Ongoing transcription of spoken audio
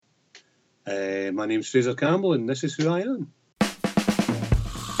My name's Fraser Campbell, and this is who I am.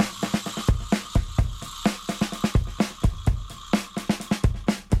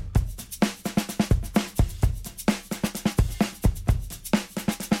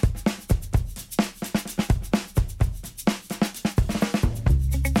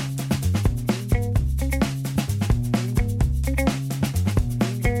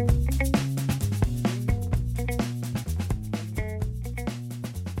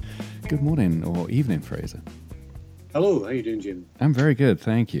 Good morning or evening, Fraser. Hello, how you doing, Jim? I'm very good,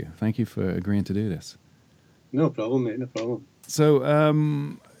 thank you. Thank you for agreeing to do this. No problem, mate, no problem. So,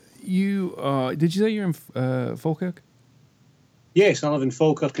 you are... Did you say you're in Falkirk? Yes, I live in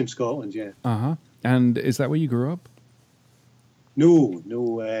falkirk in Scotland, yeah. Uh-huh. And is that where you grew up? No,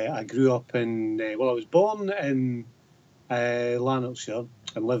 I grew up in... I was born in Lanarkshire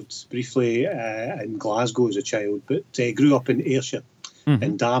and lived briefly in Glasgow as a child, but grew up in Ayrshire,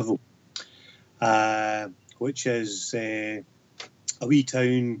 in Darvel. Which is a wee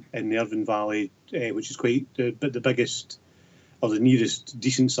town in the Irvine Valley, which is quite the biggest or the nearest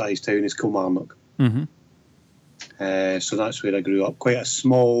decent-sized town is Kilmarnock. Mm-hmm. So that's where I grew up. Quite a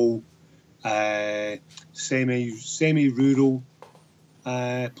small, semi-rural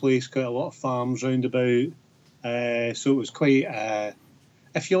place. Quite a lot of farms round about. So it was quite,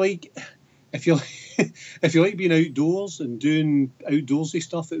 if you like being outdoors and doing outdoorsy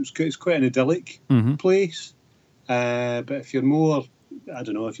stuff, it's quite an idyllic place. But if you're more, I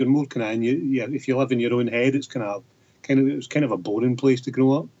don't know, if you're more kind of, if you live in your own head, it was kind of a boring place to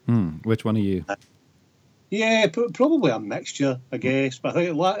grow up. Which one are you? Probably a mixture, I guess. But I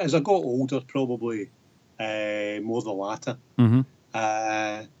think as I got older, probably more the latter.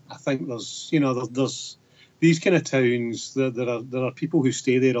 I think there's these kind of towns. There are people who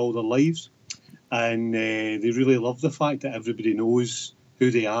stay there all their lives. And they really love the fact that everybody knows who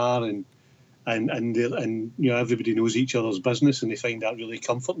they are, and everybody knows each other's business, and they find that really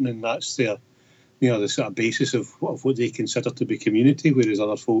comforting, and that's their the sort of basis of what they consider to be community. Whereas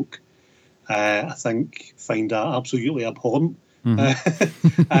other folk, I think, find that absolutely abhorrent, and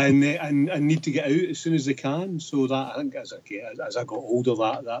need to get out as soon as they can. So that I think as I got older,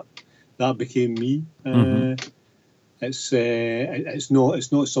 that became me. It's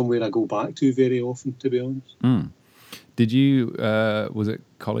not somewhere I go back to very often, to be honest. Did you was it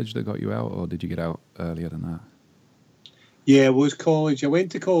college that got you out, or did you get out earlier than that? Yeah, it was college. I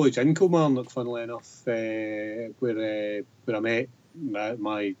went to college in Kilmarnock, funnily enough, where I met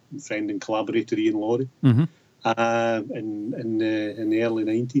my friend and collaborator Ian Laurie in the early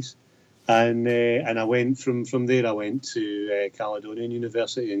 90s, and I went from there. I went to Caledonian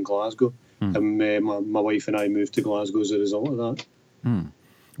University in Glasgow. And my wife and I moved to Glasgow as a result of that.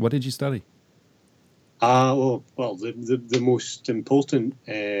 What did you study? The most important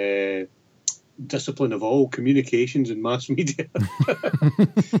discipline of all, communications and mass media.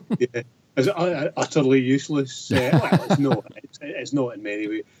 Yeah, it's utterly useless. It's not in many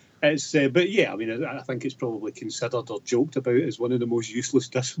ways. But yeah, I mean, I think it's probably considered or joked about as one of the most useless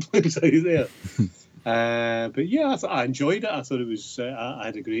disciplines out there. But yeah, I enjoyed it. I thought it was. I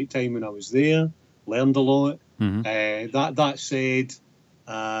had a great time when I was there. Learned a lot. That said,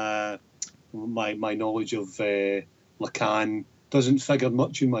 my knowledge of Lacan doesn't figure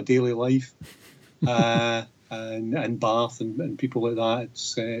much in my daily life, and Bath and people like that.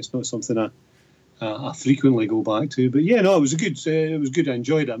 It's not something I frequently go back to. But yeah, no, it was good. I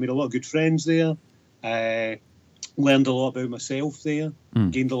enjoyed it. I made a lot of good friends there. Learned a lot about myself there.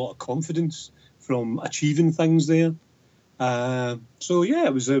 Gained a lot of confidence from achieving things there. So yeah,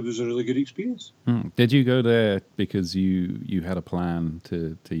 it was a really good experience. Did you go there because you had a plan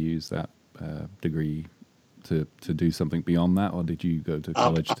to use that degree to do something beyond that, or did you go to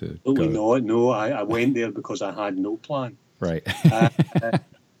college to go? No, I went there because I had no plan. Right.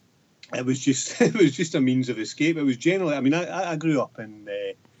 It was just a means of escape. It was generally, I mean, I grew up in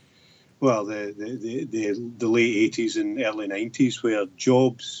the late 80s and early 90s, where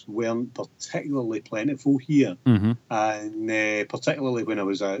jobs weren't particularly plentiful here, and particularly when I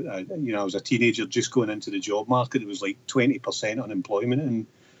was a teenager just going into the job market, there was like 20% unemployment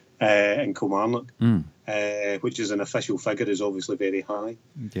in Kilmarnock, which is an official figure, is obviously very high.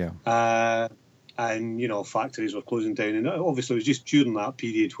 Yeah. And factories were closing down, and obviously it was just during that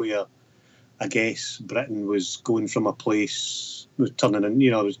period where I guess Britain was going from a place,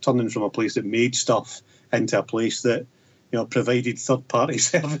 turning from a place that made stuff into a place that, provided third-party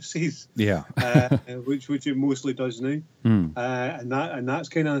services. Yeah. which it mostly does now. And that's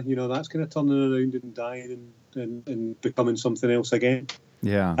kind of turning around and dying and becoming something else again.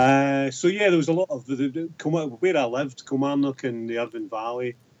 Yeah. So yeah, there was a lot of where I lived, Kilmarnock and the Irvine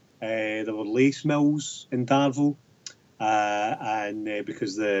Valley. there were lace mills in Darvel, and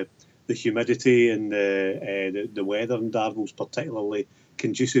because the humidity and the weather in Darvel was particularly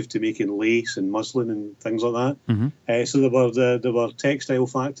conducive to making lace and muslin and things like that. So there were textile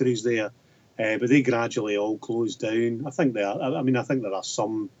factories there, but they gradually all closed down. I think there are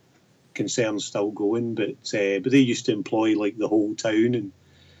some concerns still going, but they used to employ like the whole town, and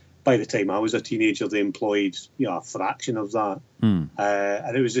by the time I was a teenager, they employed a fraction of that.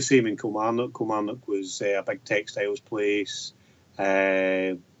 And it was the same in Kilmarnock. Kilmarnock was a big textiles place,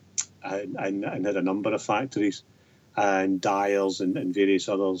 and had a number of factories and dyers and various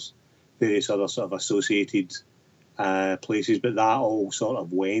other sort of associated places, but that all sort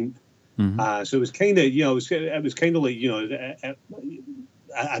of went. So it was kind of it was kind of like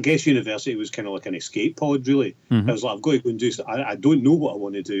I guess university was kind of like an escape pod, really. I was like, I've got to go and do. I don't know what I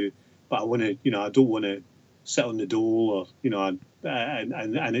want to do, but I want to. I don't want to sit on the dole, or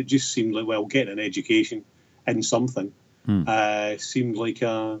and it just seemed like, well, getting an education in something seemed like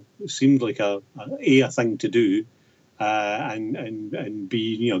a thing to do, and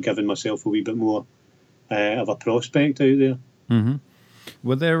B, giving myself a wee bit more of a prospect out there.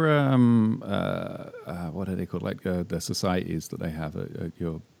 Were there what are they called, like the societies that they have at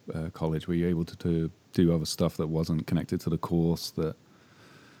your college? Were you able to do other stuff that wasn't connected to the course that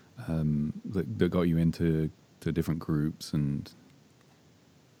got you into different groups? And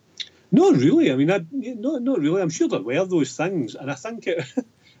not really. I mean, not really. I'm sure there were those things, and I think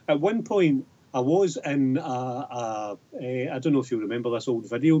at one point I was in I don't know if you remember this old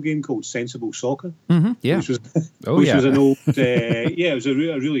video game called Sensible Soccer. Yeah. Which was an old it was a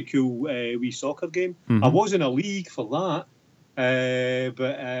really cool wee soccer game. I was in a league for that,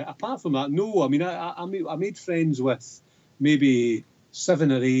 but apart from that, no. I mean, I made friends with maybe 7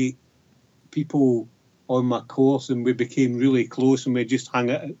 or 8 people on my course, and we became really close, and we just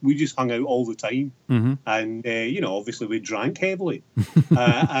hung out all the time. And obviously we drank heavily,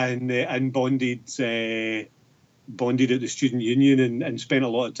 and bonded at the student union, and spent a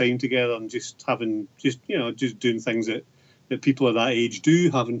lot of time together, and just doing things that people of that age do,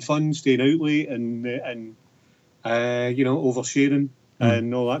 having fun, staying out late, and oversharing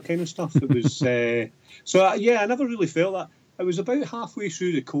and all that kind of stuff. It was I never really felt that. I was about halfway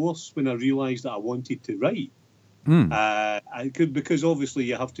through the course when I realised that I wanted to write. Because obviously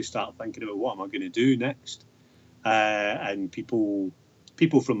you have to start thinking about what am I going to do next. And people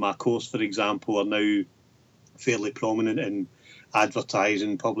from my course, for example, are now fairly prominent in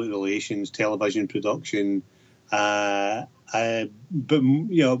advertising, public relations, television production. But and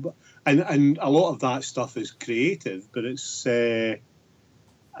a lot of that stuff is creative, but it's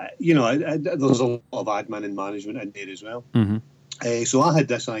there's a lot of admin and management in there as well. So I had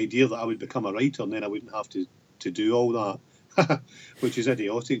this idea that I would become a writer, and then I wouldn't have to do all that, which is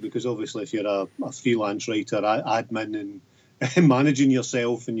idiotic, because obviously if you're a freelance writer, admin and managing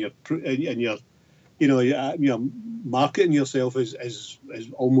yourself and your marketing yourself is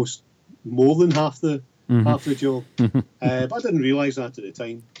almost more than half the job. But I didn't realise that at the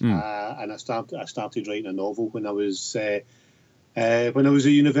time, and I started writing a novel when I was at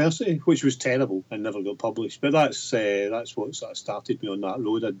university, which was terrible and never got published. But that's what sort of started me on that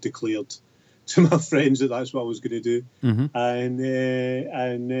road. I declared to my friends that that's what I was going to do,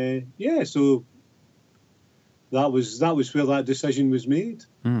 so that was where that decision was made.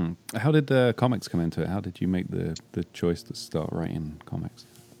 How did the comics come into it? How did you make the choice to start writing comics?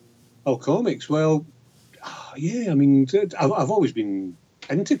 Oh, comics. Well, I mean, I've always been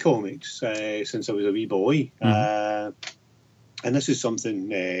into comics since I was a wee boy. And this is something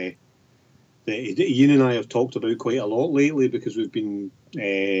that Ian and I have talked about quite a lot lately, because we've been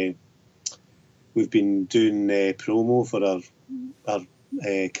doing promo for our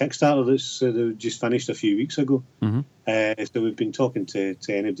Kickstarter that just finished a few weeks ago. So we've been talking to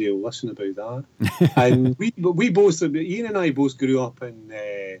anybody who'll listen about that. And we both, Ian and I both grew up in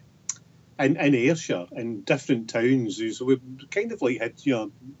Ayrshire, in different towns. So we've kind of like had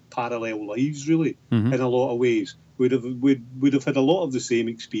parallel lives, really, in a lot of ways. We'd have had a lot of the same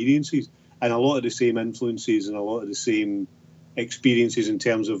experiences, and a lot of the same influences, and a lot of the same experiences in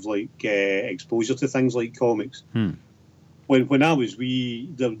terms of like exposure to things like comics. When I was wee,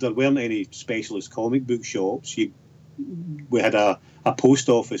 there weren't any specialist comic book shops. We had a post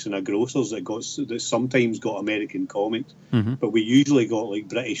office and a grocer's that sometimes got American comics, but we usually got like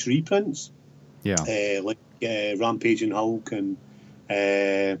British reprints. Like Rampage and Hulk, and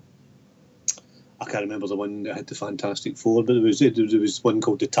I can't remember the one that had the Fantastic Four, but there was one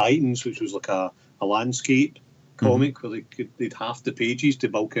called The Titans, which was like a landscape comic where they'd half the pages to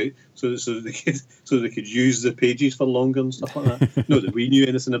bulk out so they could use the pages for longer and stuff like that. Not that we knew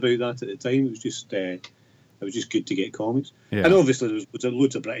anything about that at the time. It was just good to get comics. Yeah. And obviously there was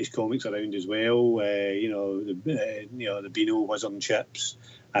loads of British comics around as well. The Beano, Wizard and Chips,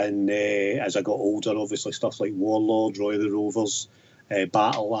 and as I got older, obviously stuff like Warlord, Roy the Rovers,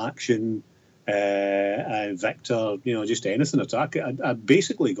 Battle Action, and Victor. Just anything at all. I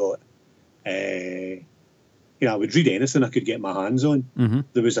basically got. I would read anything I could get my hands on. Mm-hmm.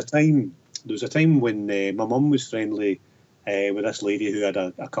 There was a time when my mum was friendly with this lady who had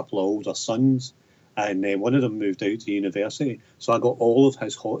a couple of older sons, and one of them moved out to university. So I got all of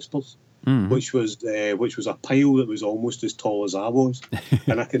his Hotspurs, which was a pile that was almost as tall as I was.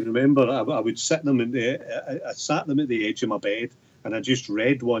 And I can remember I would sit them I sat them at the edge of my bed, and I just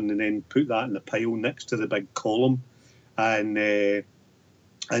read one and then put that in the pile next to the big column, and then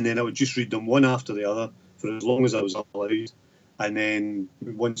I would just read them one after the other for as long as I was allowed, and then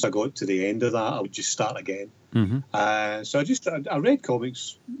once I got to the end of that, I would just start again. Mm-hmm. So I read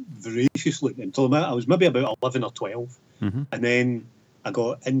comics voraciously until I was maybe about 11 or 12, Mm-hmm. and then I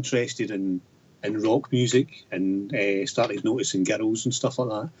got interested in rock music and started noticing girls and stuff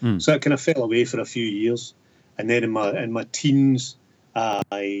like that. So I kind of fell away for a few years, and then in my teens,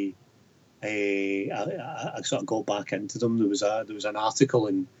 I sort of got back into them. There was an article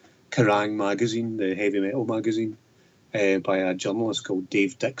in Kerrang magazine, the heavy metal magazine, by a journalist called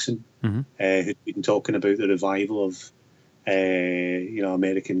Dave Dixon, who'd been talking about the revival of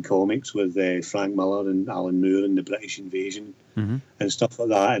American comics with Frank Miller and Alan Moore and the British Invasion and stuff like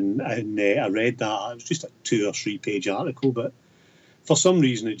that. And I read that. It was just a 2 or 3 page article, but for some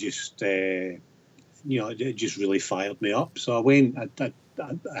reason it just it just really fired me up. So I went. I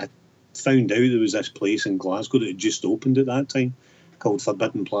found out there was this place in Glasgow that had just opened at that time called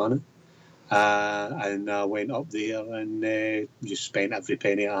Forbidden Planet, and I went up there and just spent every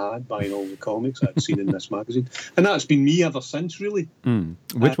penny I had buying all the comics I'd seen in this magazine, and that's been me ever since, really.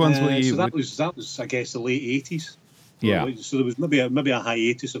 Which ones were you? So that was I guess the late 80s. Yeah. So there was maybe a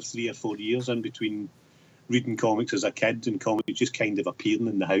hiatus of 3 or 4 years in between reading comics as a kid and comics just kind of appearing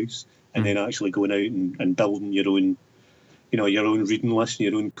in the house, and then actually going out and building your own. Your own reading list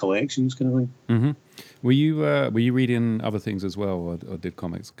and your own collections, kind of thing. Mm-hmm. Were you reading other things as well, or did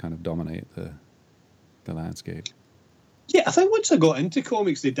comics kind of dominate the landscape? Yeah, I think once I got into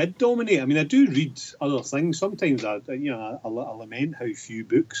comics, they did dominate. I mean, I do read other things. Sometimes I lament how few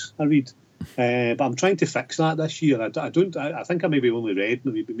books I read, but I'm trying to fix that this year. I think I maybe only read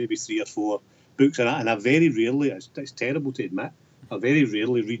maybe 3 or 4 books, and I very rarely. It's terrible to admit. I very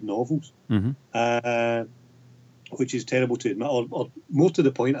rarely read novels. Which is terrible to admit, or more to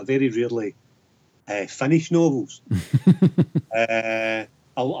the point, I very rarely finish novels.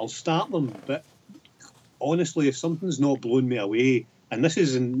 I'll start them, but honestly, if something's not blown me away, and this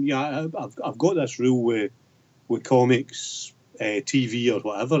is, I've got this rule with comics, TV or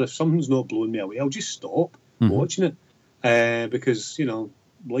whatever. If something's not blowing me away, I'll just stop watching it because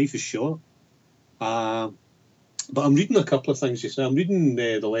life is short. But I'm reading a couple of things just now. I'm reading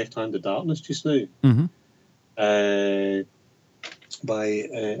The Left Hand of Darkness just now. By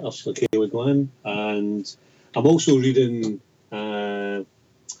Ursula K. Le Guin, and I'm also reading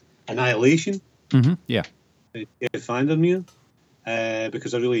Annihilation. Yeah, Vandermeer,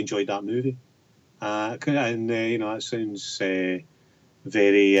 because I really enjoyed that movie, and it sounds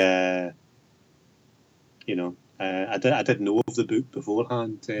very. I didn't know of the book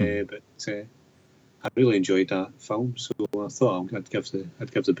beforehand, but I really enjoyed that film, so I thought I'd give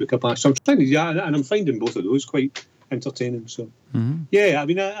the book a bash. So I'm trying to, and I'm finding both of those quite entertaining. So yeah, I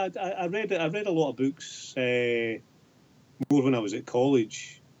mean, I read a lot of books more when I was at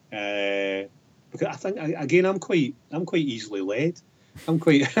college, because I think I'm quite easily led. I'm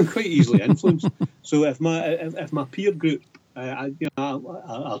quite easily influenced. So if my peer group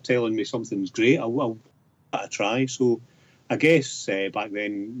are telling me something's great, I'll try. So I guess back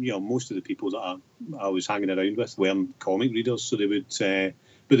then, most of the people that I was hanging around with weren't comic readers, so they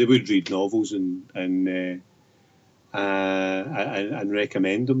would read novels and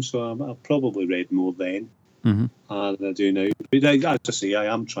recommend them. So I probably read more then than I do now. But as I say, I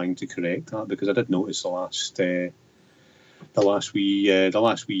am trying to correct that, because I did notice the last wee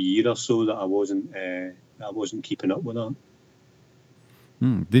year or so that I wasn't keeping up with that.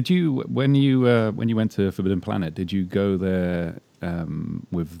 Did you, when you went to Forbidden Planet, did you go there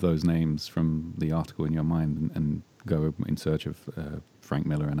with those names from the article in your mind and go in search of Frank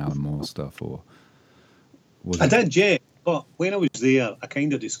Miller and Alan Moore stuff, or was I did, yeah. But when I was there, I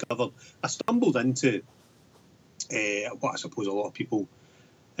kind of discovered, I stumbled into what I suppose a lot of people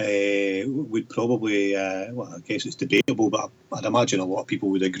would probably, well, I guess it's debatable, but I'd imagine a lot of people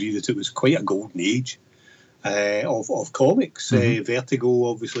would agree that it was quite a golden age of comics. Vertigo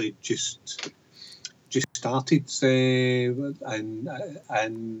obviously just started, and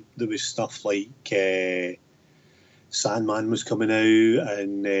there was stuff like Sandman was coming out,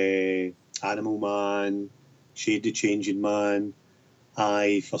 and Animal Man, Shade the Changing Man.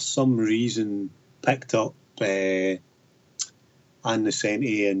 I, for some reason, picked up Ann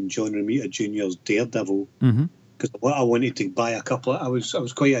Nocenti and John Romita Jr.'s Daredevil, because I wanted to buy a couple. I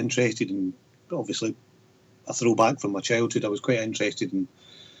was quite interested in, obviously, a throwback from my childhood. I was quite interested in,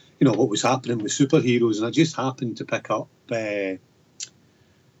 what was happening with superheroes, and I just happened to pick up a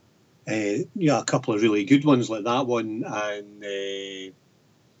couple of really good ones like that one, and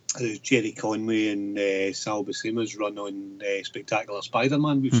Jerry Conway and Sal Buscema's run on Spectacular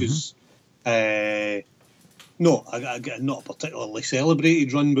Spider-Man, which is not a particularly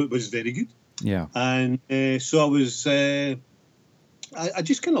celebrated run, but was very good. Yeah. And so I was, I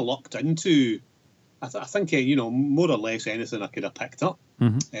just kind of locked into, I think, more or less anything I could have picked up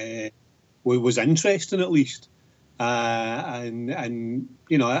was interesting, at least. And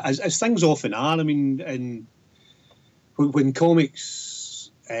as things often are, I mean, and when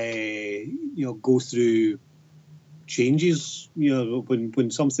comics, go through changes,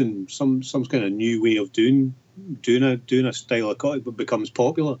 when something, some kind of new way of doing a style of comic becomes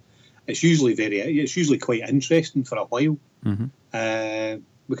popular, it's usually quite interesting for a while,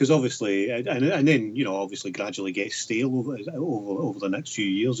 because obviously, and then obviously gradually gets stale over the next few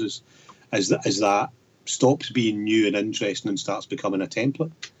years as that stops being new and interesting and starts becoming a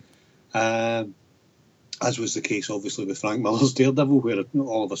template. As was the case, obviously, with Frank Miller's Daredevil, where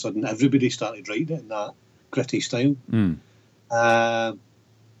all of a sudden everybody started writing it in that gritty style. But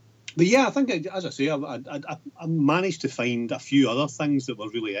yeah, I think, as I say, I managed to find a few other things that were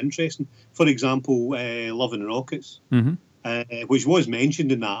really interesting. For example, Love and Rockets, which was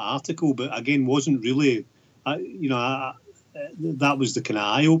mentioned in that article, but again, wasn't really, that was the kind of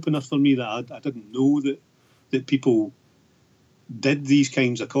eye-opener for me, that I didn't know that people did these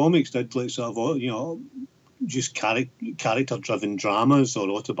kinds of comics, did like sort of, just character-driven dramas or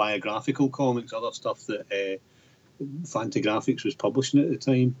autobiographical comics, other stuff that Fantagraphics was publishing at the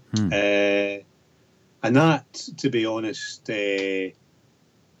time. And that, to be honest, after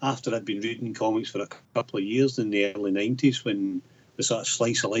I'd been reading comics for a couple of years in the early 90s, when the sort of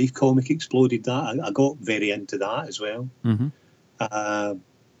slice of life comic exploded, that I got very into that as well.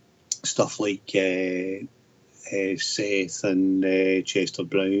 Stuff like Seth and Chester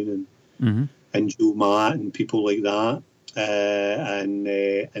Brown and Joe Matt and people like that,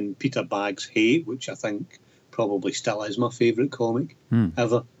 and Peter Baggs' Hate, which I think probably still is my favourite comic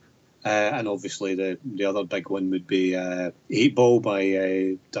ever. And obviously the other big one would be 8 Ball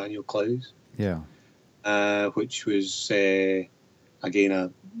by Daniel Clowes. Yeah. Which was again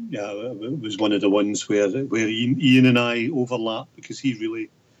it was one of the ones where Ian and I overlapped, because he really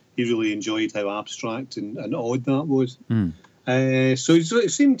enjoyed how abstract and odd that was. So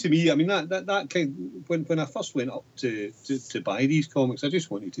it seemed to me, I mean, that kind, when I first went up to buy these comics, I just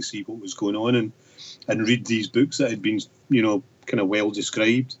wanted to see what was going on and read these books that had been, kind of well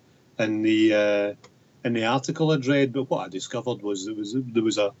described in the article I'd read. But what I discovered was there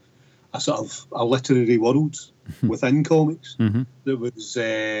was a sort of a literary world within comics that was,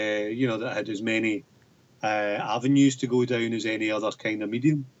 that had as many avenues to go down as any other kind of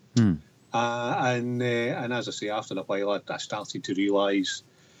medium. And as I say, after a while, I started to realise,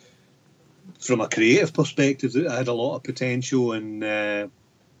 from a creative perspective, that I had a lot of potential, and that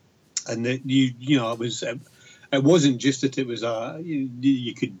it wasn't just that it was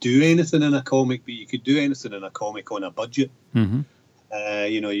you could do anything in a comic, but you could do anything in a comic on a budget. You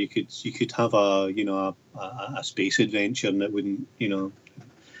could have a space adventure, and it wouldn't,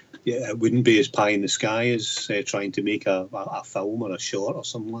 it wouldn't be as pie in the sky as trying to make a film or a short or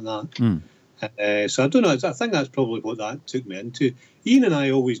something like that. So I don't know. I think that's probably what that took me into. Ian and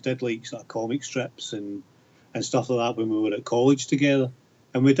I always did like sort of comic strips and stuff like that when we were at college together,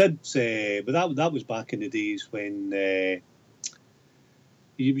 and we did. But that was back in the days when the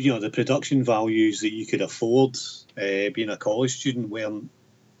production values that you could afford being a college student weren't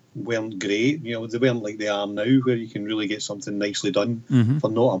great. They weren't like they are now, where you can really get something nicely done for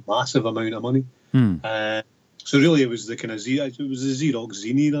not a massive amount of money. So really, it was the kind of it was the Xerox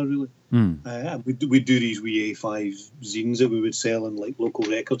zine era, really. We'd do these wee A5 zines that we would sell in like local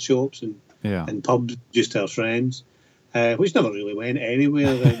record shops and pubs, just to our friends, which never really went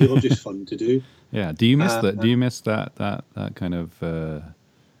anywhere. They were just fun to do. Yeah. Do you miss that? Do you miss that kind of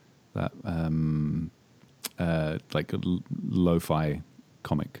like lo-fi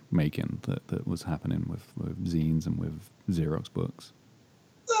comic making that was happening with zines and with Xerox books?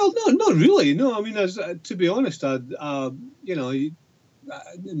 Well, no, not really. No, I mean, to be honest,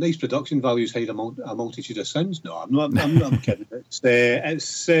 nice production values hide a multitude of sins. No, I'm not. I'm kidding.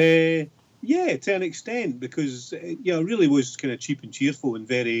 Yeah, to an extent, because it really was kind of cheap and cheerful and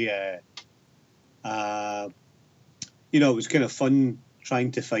very, it was kind of fun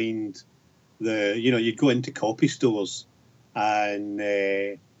trying to find you'd go into copy stores and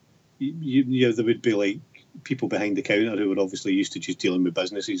there would be like people behind the counter who were obviously used to just dealing with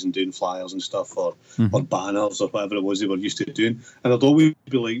businesses and doing flyers and stuff or banners or whatever it was they were used to doing, and there'd always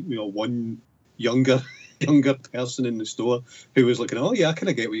be like one younger person in the store who was looking, oh yeah, I kind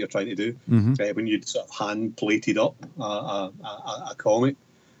of get what you're trying to do. When you'd sort of hand plated up a comic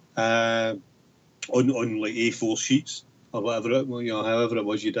on like A4 sheets or whatever however it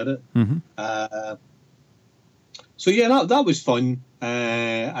was you did it. So yeah, that was fun,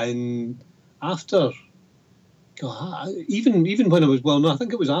 and after. Even when I was, I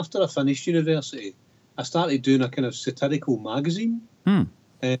think it was after I finished university, I started doing a kind of satirical magazine,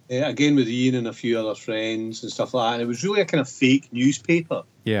 again with Ian and a few other friends and stuff like that. And it was really a kind of fake newspaper.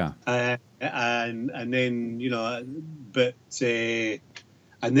 Yeah. And then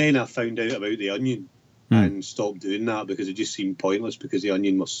and then I found out about the Onion and stopped doing that because it just seemed pointless because the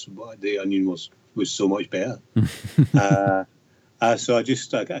Onion was so much better. So I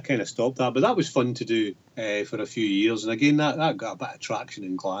kind of stopped that, but that was fun to do for a few years, and again that got a bit of traction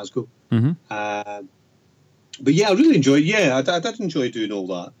in Glasgow. But yeah, I really enjoyed. Yeah, I did enjoy doing all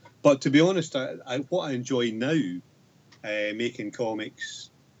that. But to be honest, what I enjoy now, making comics,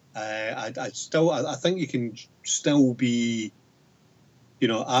 I think you can still be,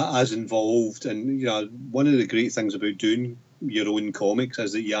 as involved. And one of the great things about doing your own comics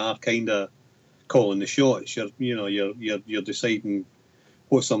is that you are kind of calling the shots. You're deciding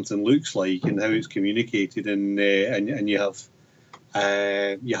what something looks like and how it's communicated, and you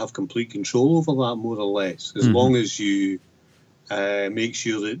have complete control over that, more or less, as long as you make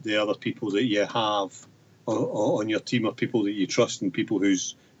sure that the other people that you have on your team are people that you trust and people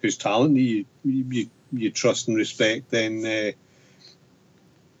whose talent you trust and respect. Then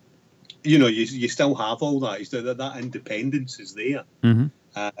you still have all that. That independence is there.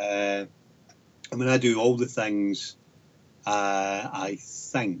 I mean, I do all the things I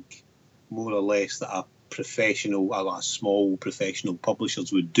think, more or less, that a small professional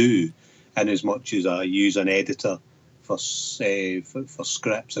publishers would do, in as much as I use an editor for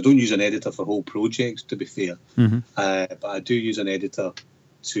scripts. I don't use an editor for whole projects, to be fair, but I do use an editor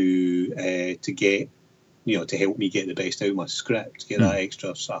to get, to help me get the best out of my script, get that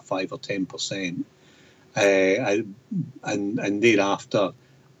extra sort of 5 or 10%, and thereafter,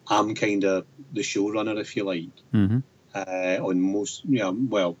 I'm kind of the showrunner, if you like, on most,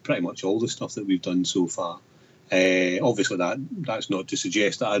 pretty much all the stuff that we've done so far. Obviously, that's not to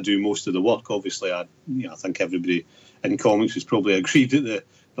suggest that I do most of the work. Obviously, I think everybody in comics has probably agreed that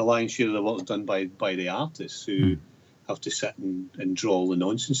the lion's share of the work is done by the artists who have to sit and draw all the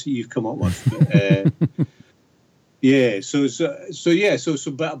nonsense that you've come up with. But,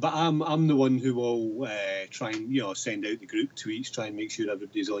 but I'm the one who will try and send out the group tweets, try and make sure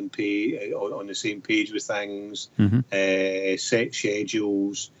everybody's on the same page with things, set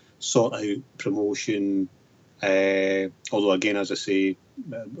schedules, sort out promotion. Although again, as I say,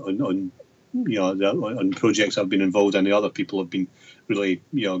 on projects I've been involved in, the other people have been really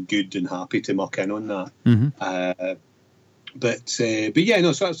good and happy to muck in on that. But yeah,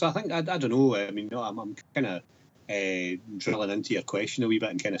 no. So I think I don't know. I mean, I'm kind of drilling into your question a wee bit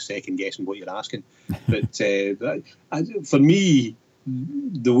and kind of second guessing what you're asking. But for me,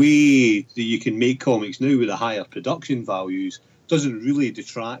 the way that you can make comics now with the higher production values doesn't really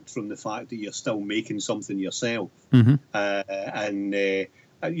detract from the fact that you're still making something yourself. And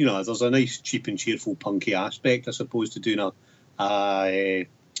there's a nice, cheap and cheerful, punky aspect, I suppose, to doing an A5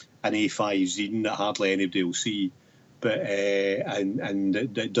 zine that hardly anybody will see. But and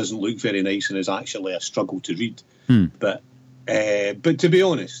it doesn't look very nice and is actually a struggle to read. But to be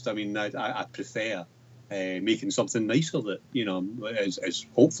honest, I mean, I prefer making something nicer that is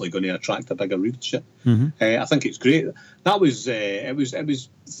hopefully going to attract a bigger readership. I think it's great. That was it was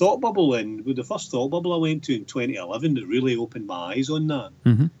Thought Bubble, and with the first Thought Bubble I went to in 2011 that really opened my eyes on that.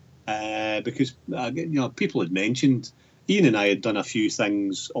 Because people had mentioned, Ian and I had done a few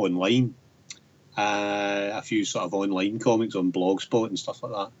things online. A few sort of online comics on Blogspot and stuff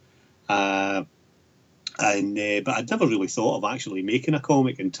like that. But I'd never really thought of actually making a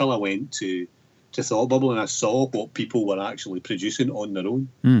comic until I went to Thought Bubble and I saw what people were actually producing on their own.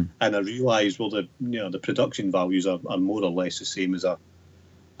 And I realised, the production values are more or less the same as a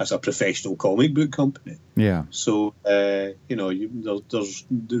as a professional comic book company. Yeah. So there's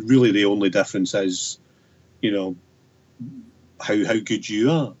really the only difference is, how good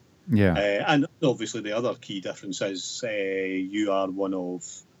you are. Yeah. And obviously the other key difference is you are one of,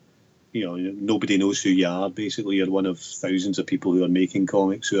 nobody knows who you are. Basically, you're one of thousands of people who are making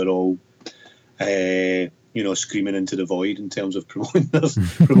comics who are all, screaming into the void in terms of promoting their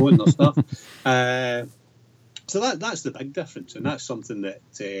stuff. So that's the big difference, and that's something that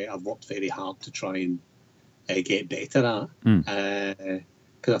I've worked very hard to try and get better at.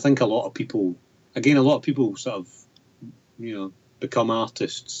 Because I think a lot of people sort of, become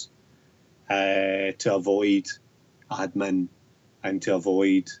artists to avoid admin and to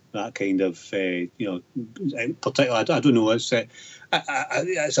avoid that kind of, particularly, I don't know, it's a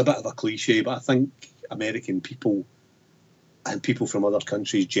bit of a cliche, but I think American people and people from other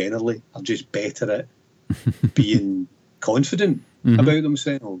countries generally are just better at being confident about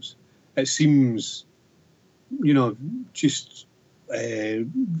themselves. It seems, just, there's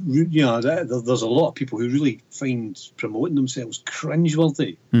a lot of people who really find promoting themselves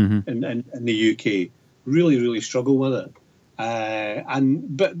cringeworthy in the UK, really, really struggle with it. I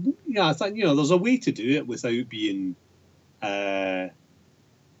think, there's a way to do it without being,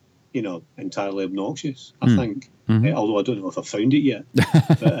 entirely obnoxious, I think. Although I don't know if I've found it yet.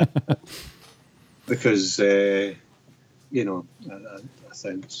 But, because, I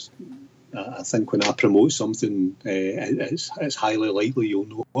think when I promote something, it's highly likely you'll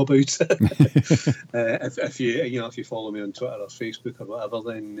know about it. If you follow me on Twitter or Facebook or whatever,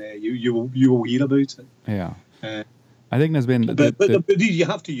 then you will hear about it. Yeah. I think there's been, but you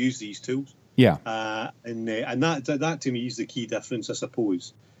have to use these tools. Yeah. And that to me is the key difference, I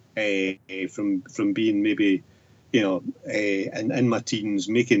suppose, from being maybe, in my teens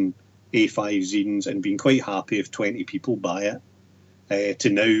making A5 zines and being quite happy if 20 people buy it, to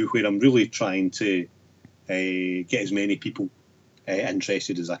now where I'm really trying to get as many people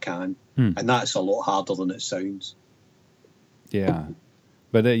interested as I can, and that's a lot harder than it sounds. Yeah.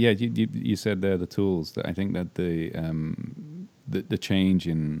 But you said there the tools. That I think that the change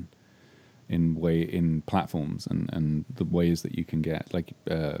in platforms and the ways that you can get, like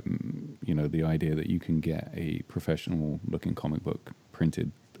the idea that you can get a professional looking comic book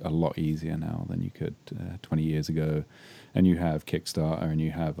printed a lot easier now than you could 20 years ago, and you have Kickstarter and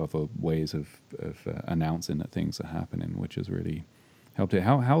you have other ways of announcing that things are happening, which has really helped it.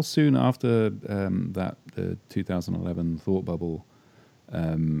 How soon after the 2011 Thought Bubble?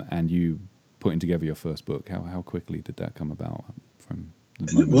 And you putting together your first book, how quickly did that come about? From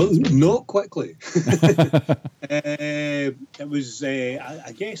the moment well, not quickly. It was,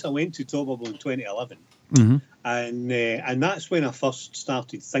 I guess, I went to Thought Bubble in 2011, and that's when I first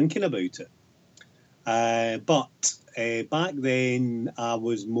started thinking about it. But back then, I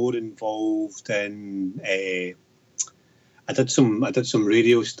was more involved in. I did some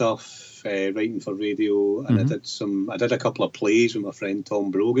radio stuff. Writing for radio, and I did a couple of plays with my friend Tom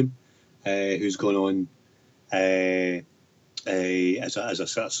Brogan, who's gone on as a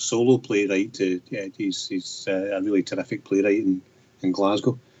sort of solo playwright. He's a really terrific playwright in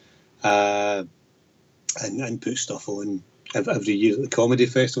Glasgow, and put stuff on every year at the comedy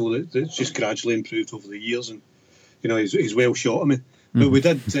festival. It's just gradually improved over the years, and he's well shot of me. But we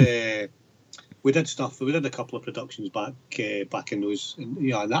did stuff. We did a couple of productions back in those, and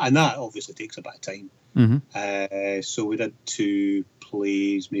that obviously takes a bit of time. So we did 2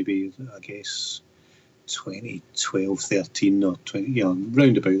 plays, maybe I guess 2012, 13, or 20,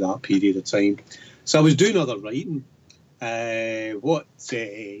 round about that period of time. So I was doing other writing. A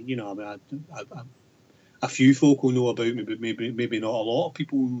few folk will know about me, but maybe not a lot of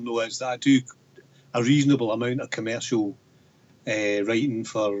people know, is that I do a reasonable amount of commercial writing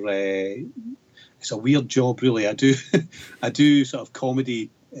for. It's a weird job, really. I do sort of comedy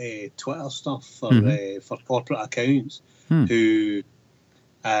Twitter stuff for corporate accounts who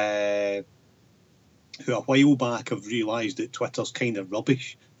a while back have realised that Twitter's kind of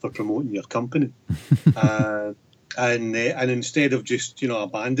rubbish for promoting your company, and instead of just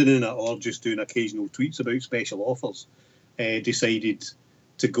abandoning it or just doing occasional tweets about special offers, decided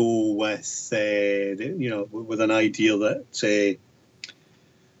to go with with an idea that.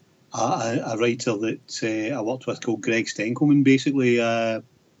 A writer that I worked with called Greg Stenkelman basically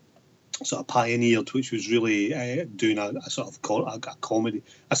sort of pioneered, which was really doing a sort of a comedy,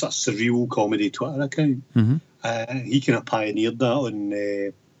 a sort of surreal comedy Twitter account. He kind of pioneered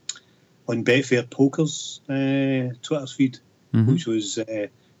that on Betfair Poker's Twitter feed, which was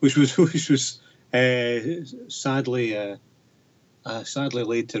sadly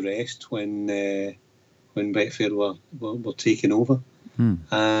laid to rest when Betfair were taken over.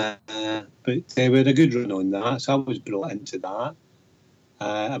 But we had a good run on that, so I was brought into that.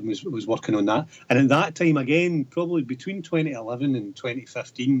 I was working on that, and at that time again, probably between 2011 and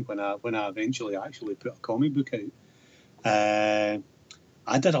 2015, when I eventually actually put a comic book out,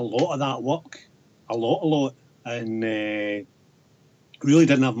 I did a lot of that work, a lot, and really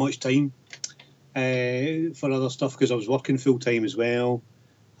didn't have much time for other stuff because I was working full time as well.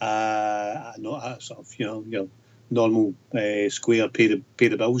 Not a sort of normal square pay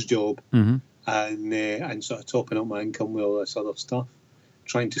the bills job, and sort of topping up my income with all this other stuff,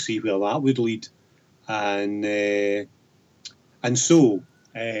 trying to see where that would lead, and so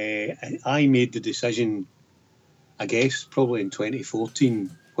I made the decision, I guess probably in 2014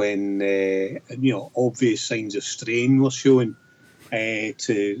 when obvious signs of strain were showing,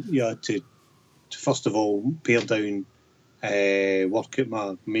 to first of all pare down work at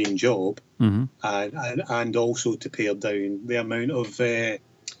my main job, and also to pare down the amount of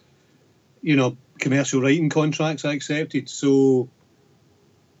commercial writing contracts I accepted. So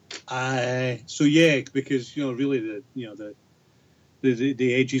yeah, because really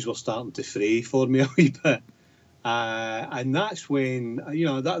the edges were starting to fray for me a wee bit, and that's when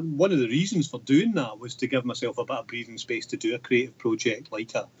that one of the reasons for doing that was to give myself a bit of breathing space to do a creative project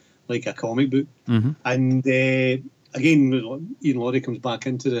like a comic book, and again, Ian Laurie comes back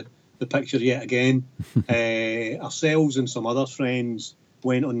into the picture yet again. Ourselves and some other friends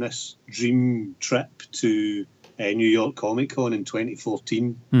went on this dream trip to New York Comic Con in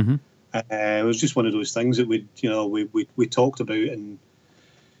 2014. It was just one of those things that we talked about, and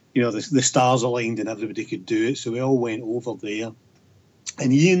the stars aligned and everybody could do it, so we all went over there.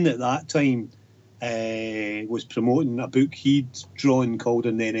 And Ian at that time was promoting a book he'd drawn called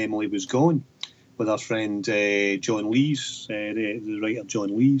 "And Then Emily Was Gone" with our friend John Lees, the writer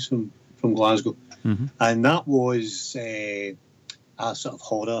John Lees from Glasgow, and that was a sort of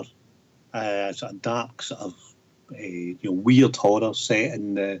horror, sort of dark, sort of weird horror set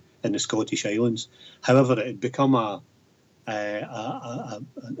in the Scottish Islands. However, it had become a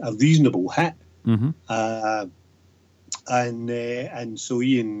reasonable hit, and so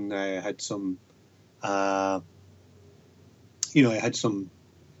Ian had some had some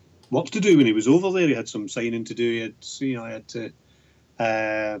work to do when he was over there. He had some signing to do. He had to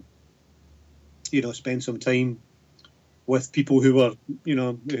spend some time with people who were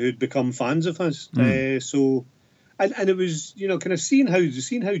who'd become fans of his. So and it was kind of seeing how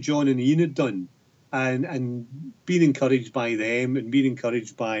John and Ian had done, and being encouraged by them, and being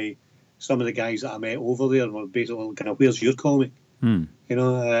encouraged by some of the guys that I met over there were basically kind of, where's your comic?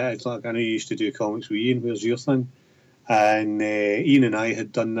 It's like, I know you used to do comics with Ian, where's your thing? And Ian and I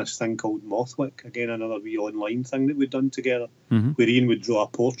had done this thing called Mothwick, again another wee online thing that we'd done together, where Ian would draw a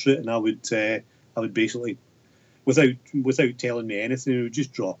portrait and I would basically, without telling me anything, he would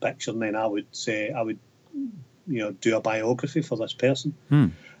just draw a picture, and then I would do a biography for this person.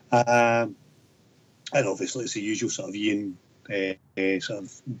 And obviously it's the usual sort of Ian sort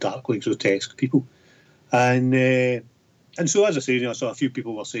of darkly grotesque people, and so, as I say, I saw a few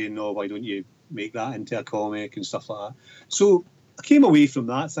people were saying, no, why don't you make that into a comic and stuff like that. So I came away from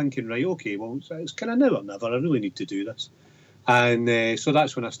that thinking, right, okay, well, it's kind of now or never. I really need to do this. And so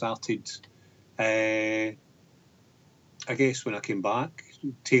that's when I started, I guess when I came back,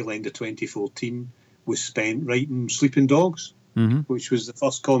 tail end of 2014, was spent writing Sleeping Dogs, which was the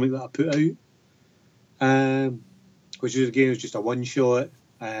first comic that I put out, which was, again, was just a one-shot,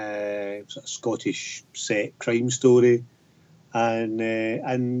 sort of Scottish set crime story.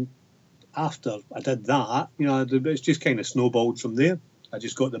 And after I did that, it's just kind of snowballed from there. I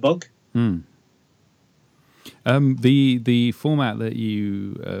just got the bug. The format that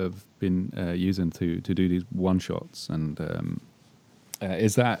you have been using to do these one shots, and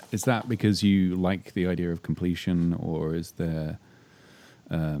is that because you like the idea of completion, or is there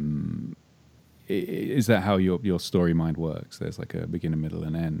is that how your story mind works? There's like a beginning, middle,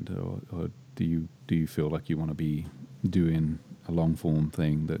 and end, or do you feel like you want to be doing a long form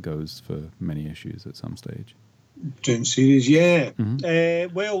thing that goes for many issues at some stage? Doing series, yeah.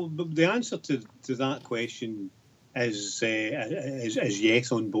 Well, the answer to that question is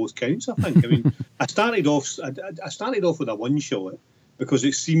yes on both counts, I think. I mean, I started off with a one shot because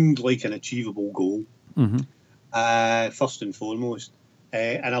it seemed like an achievable goal, first and foremost.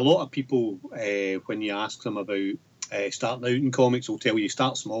 And a lot of people, when you ask them about starting out in comics, will tell you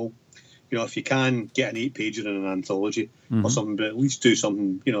start small. If you can, get an 8-pager in an anthology or something, but at least do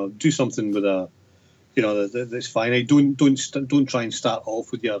something. Do something with a, that's finite. Don't try and start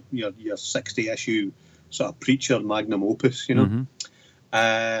off with your 60-issue sort of Preacher magnum opus. Or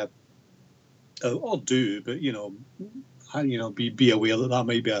do, but be aware that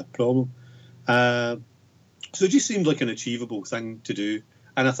might be a problem. So it just seemed like an achievable thing to do,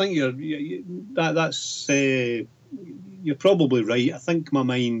 and I think you're probably right. I think my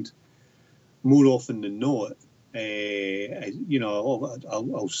mind, more often than not,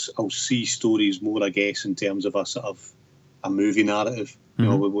 I'll see stories more, I guess, in terms of a sort of a movie narrative,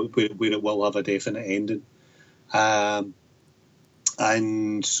 where it will have a definite ending.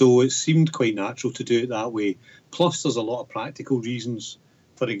 And so it seemed quite natural to do it that way. Plus, there's a lot of practical reasons.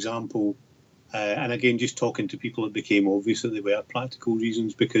 For example, and again, just talking to people, it became obvious that there were practical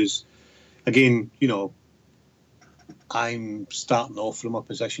reasons because, again, I'm starting off from a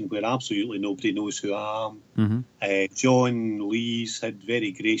position where absolutely nobody knows who I am. Mm-hmm. John Lees had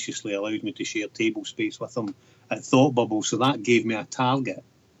very graciously allowed me to share table space with him at Thought Bubble, so that gave me a target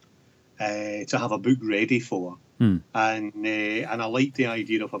to have a book ready for. And I liked the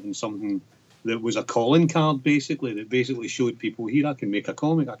idea of having something that was a calling card, that basically showed people, here, I can make a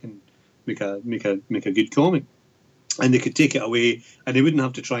comic, I can make a good comic, and they could take it away, and they wouldn't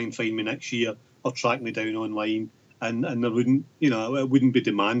have to try and find me next year or track me down online, and there wouldn't, it wouldn't be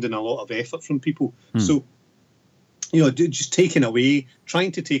demanding a lot of effort from people. So, just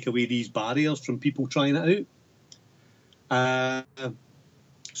trying to take away these barriers from people trying it out.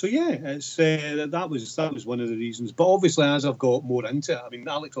 So yeah, it's that was one of the reasons. But obviously, as I've got more into it, I mean,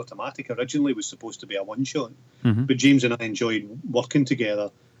 Alex Automatic originally was supposed to be a one shot, but James and I enjoyed working together,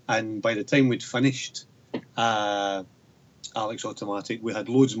 and by the time we'd finished Alex Automatic, we had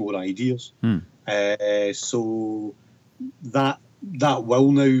loads more ideas. So that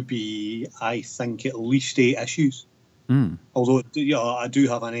will now be, I think, at least 8 issues. Although I do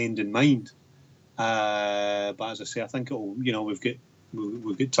have an end in mind. But as I say, I think it'll.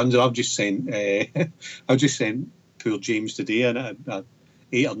 We've got tons of. I've just sent poor James today a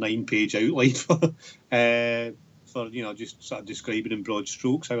 8 or 9 page outline for just sort of describing in broad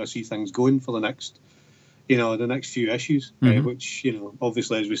strokes how I see things going for the next few issues. Which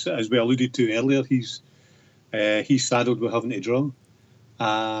obviously as we alluded to earlier, he's saddled with having to draw.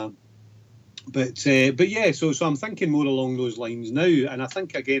 But yeah, so I'm thinking more along those lines now, and I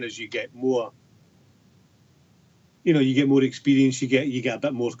think again as you get more. You get more experience, you get a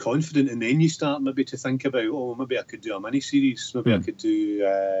bit more confident, and then you start maybe to think about, maybe I could do a mini series, maybe I could do,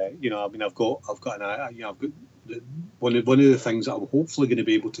 I've got one of the things that I'm hopefully going to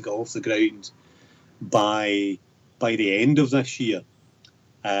be able to get off the ground by the end of this year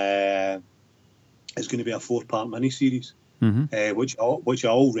is going to be a 4-part mini series, which I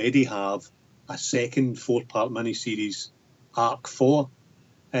already have a second 4-part mini series arc for.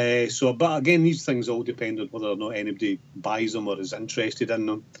 But again, these things all depend on whether or not anybody buys them or is interested in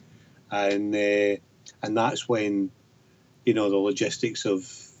them, and that's when the logistics of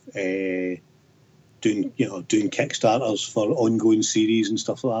doing Kickstarters for ongoing series and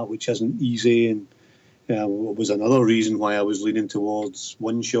stuff like that, which isn't easy, and was another reason why I was leaning towards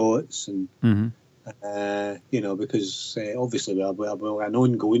one shots, and because obviously with an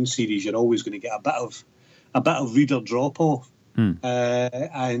ongoing series, you're always going to get a bit of reader drop off.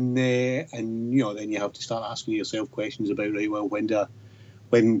 And then you have to start asking yourself questions about, right, well, when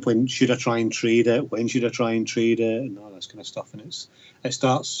should I try and trade it? When should I try and trade it? And all that kind of stuff. And it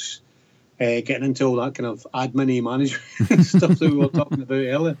starts getting into all that kind of admin management stuff that we were talking about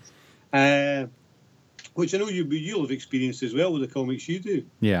earlier, which I know you'll have experienced as well with the comics you do.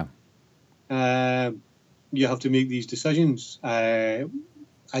 Yeah. You have to make these decisions, and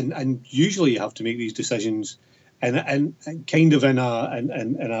usually you have to make these decisions. And kind of in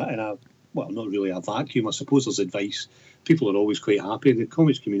a well, not really a vacuum. I suppose there's advice. People are always quite happy. The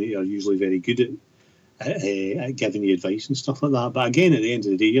comics community are usually very good at giving you advice and stuff like that. But again, at the end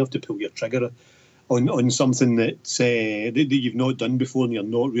of the day, you have to pull your trigger on something that you've not done before, and you're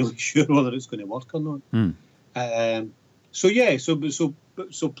not really sure whether it's going to work or not. So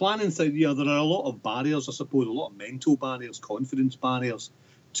planning things. There are a lot of barriers, I suppose, a lot of mental barriers, confidence barriers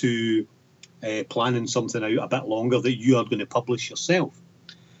to planning something out a bit longer that you are going to publish yourself.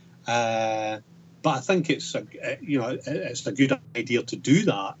 But I think it's a good idea to do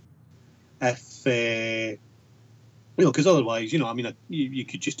that if because otherwise, you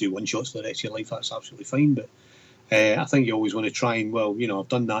could just do one shots for the rest of your life. That's absolutely fine. But I think you always want to try and I've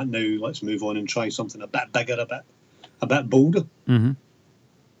done that now. Let's move on and try something a bit bigger, a bit bolder. Mm-hmm.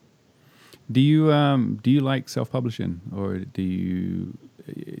 Do you like self-publishing, or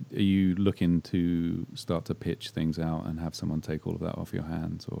are you looking to start to pitch things out and have someone take all of that off your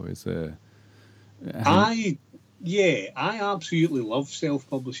hands, or is there? I absolutely love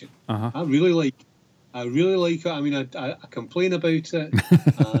self-publishing. Uh-huh. I really like it. I mean, I complain about it.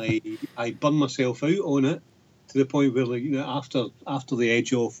 I burn myself out on it. to the point where, like, after the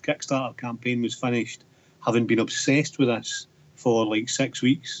Edge Off Kickstarter campaign was finished, having been obsessed with this for like 6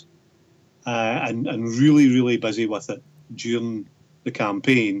 weeks, and really, really busy with it during the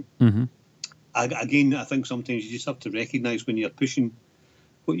campaign. Mm-hmm. Again, I think sometimes you just have to recognise when you're pushing.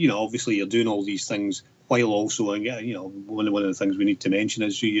 Well, obviously you're doing all these things while also, and one of the things we need to mention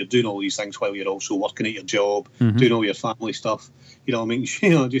is you're doing all these things while you're also working at your job, doing all your family stuff, making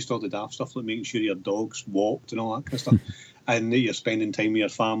sure, just all the daft stuff, like making sure your dog's walked and all that kind of stuff, and that you're spending time with your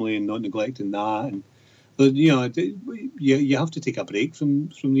family and not neglecting that. And you have to take a break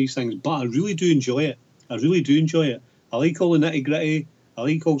from these things. But I really do enjoy it. I like all the nitty gritty. I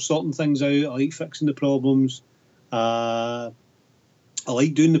like all sorting things out. I like fixing the problems. I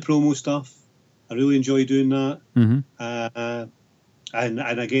like doing the promo stuff. I really enjoy doing that. Mm-hmm.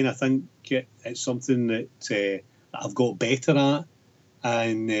 And again, I think it's something that I've got better at,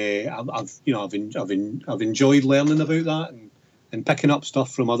 and I've enjoyed learning about that and picking up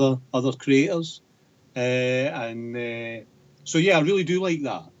stuff from other creators. So yeah, I really do like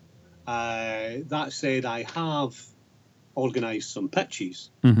that. That said, I have organised some pitches,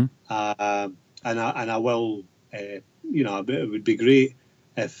 Mm-hmm. and I will. It would be great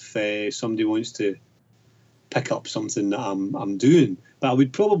if somebody wants to pick up something that I'm doing. But I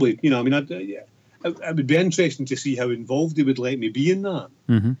would probably, it would be interesting to see how involved they would let me be in that.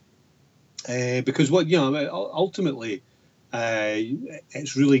 Mm-hmm. Because ultimately,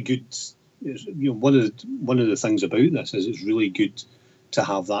 it's really good. One of the things about this is it's really good to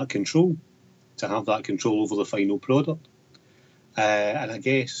have that control over the final product. And I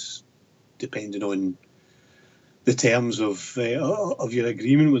guess depending on the terms of your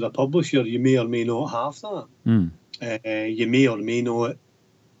agreement with a publisher, you may or may not have that. You may or may not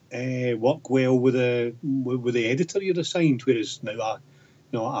work well with the editor you're assigned. Whereas now,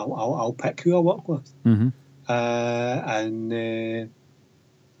 I'll pick who I work with. Mm-hmm.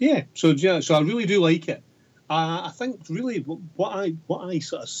 So I really do like it. I think really what I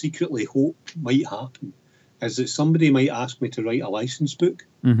sort of secretly hope might happen is that somebody might ask me to write a license book.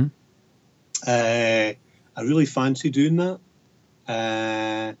 Mm-hmm. I really fancy doing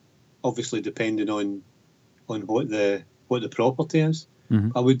that. Obviously, depending on what the property is,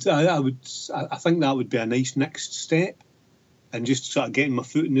 mm-hmm. I think that would be a nice next step, and just sort of getting my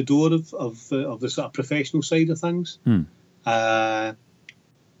foot in the door of the sort of professional side of things.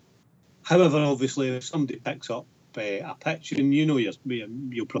 However, obviously, if somebody picks up a pitch, and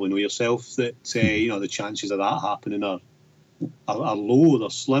you'll probably know yourself that the chances of that happening are low,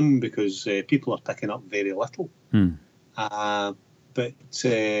 they're slim, because people are picking up very little. But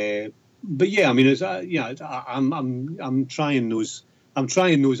yeah, I mean, I'm trying those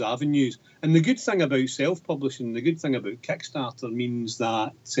avenues. And the good thing about self-publishing, the good thing about Kickstarter means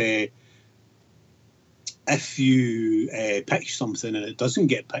that if you pitch something and it doesn't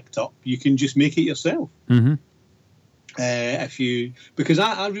get picked up, you can just make it yourself. Mm-hmm. Because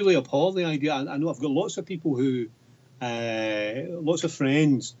I really abhor the idea. I know I've got lots of people lots of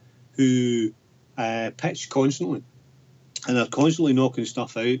friends who pitch constantly, and they're constantly knocking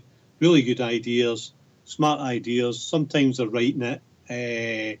stuff out. Really good ideas, smart ideas. Sometimes they're writing it.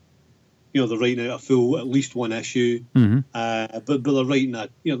 They're writing out a full, at least one issue. Mm-hmm. But they're writing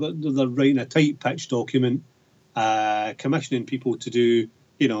they're writing a tight pitch document, commissioning people to do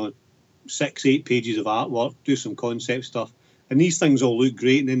 6-8 pages of artwork, do some concept stuff. And these things all look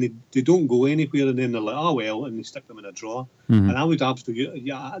great, and then they don't go anywhere, and then they're like, oh, well, and they stick them in a drawer. Mm-hmm. And I would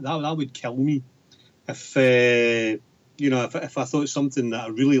absolutely, that would kill me if if I thought something that I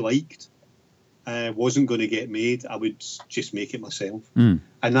really liked wasn't going to get made. I would just make it myself. And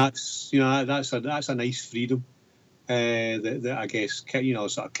that's a nice freedom that I guess sort of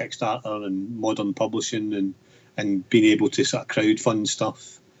Kickstarter and modern publishing and being able to sort of crowdfund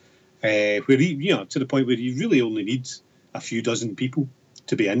stuff, where to the point where you really only need a few dozen people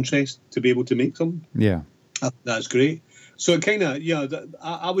to be interested, to be able to make something. Yeah, that's great. So it kind of,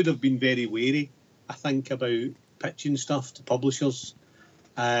 I would have been very wary, I think, about pitching stuff to publishers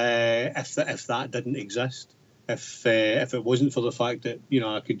if that didn't exist. If it wasn't for the fact that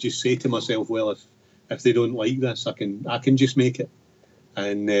I could just say to myself, well, if they don't like this, I can just make it.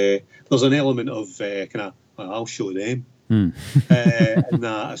 And there's an element of I'll show them. And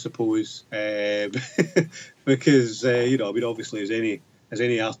that, I suppose, because obviously as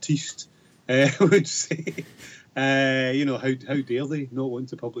any artiste would say, how dare they not want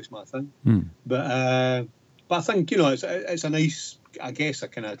to publish my thing? But I think it's a nice, I guess, a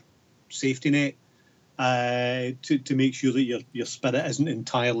kind of safety net to make sure that your spirit isn't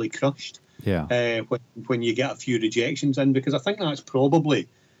entirely crushed. Yeah. When you get a few rejections in, because I think that's probably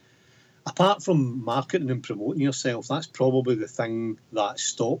apart from marketing and promoting yourself, that's probably the thing that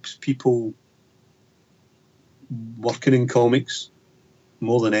stops people working in comics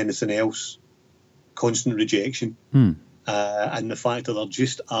more than anything else. Constant rejection. And the fact that there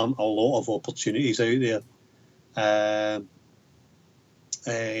just aren't a lot of opportunities out there.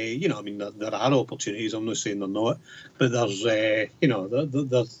 I mean, there are opportunities. I'm not saying they're not, but there's, there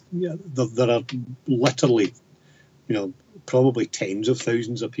are literally, probably tens of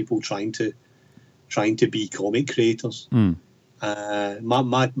thousands of people trying to be comic creators. My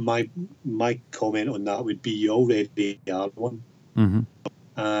comment on that would be you already are one.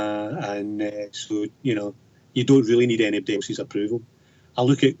 So you don't really need anybody else's approval. I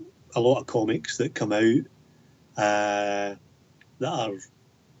look at a lot of comics that come out that are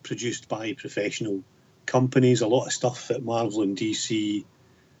produced by professional companies. A lot of stuff at Marvel and DC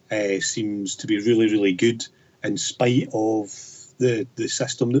seems to be really, really good in spite of the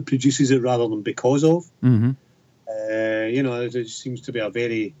system that produces it rather than because of. It seems to be a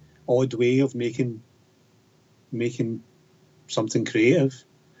very odd way of making something creative.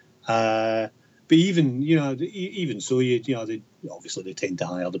 But even so, obviously they tend to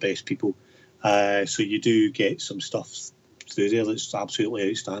hire the best people. So you do get some stuff through there that's absolutely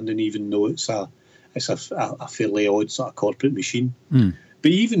outstanding, even though it's a fairly odd sort of corporate machine.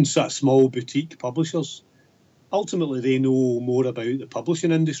 But even sort of small boutique publishers, ultimately they know more about the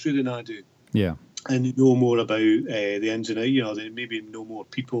publishing industry than I do. Yeah. And they know more about the ins and outs. They maybe know more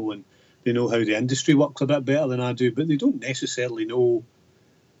people and they know how the industry works a bit better than I do, but they don't necessarily know,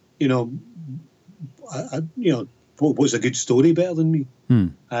 what's a good story better than me,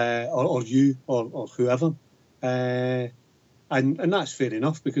 or you, or whoever. And that's fair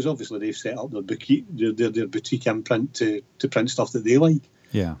enough, because obviously they've set up their boutique imprint to print stuff that they like,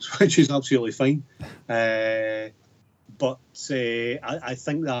 which is absolutely fine. But I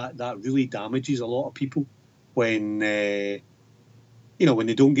think that really damages a lot of people when when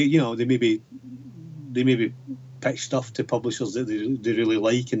they don't get, they maybe pitch stuff to publishers that they really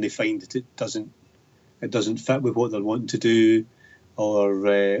like, and they find that it doesn't fit with what they're wanting to do, or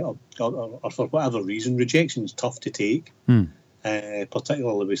for whatever reason. Rejection's tough to take,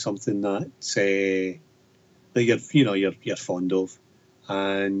 particularly with something that you're fond of,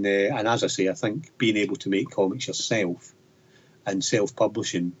 and as I say, I think being able to make comics yourself and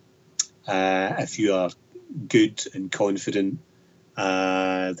self-publishing, if you are good and confident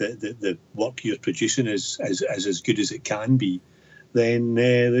the work you're producing is as good as it can be, then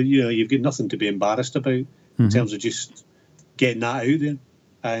you've got nothing to be embarrassed about in terms of just getting that out there,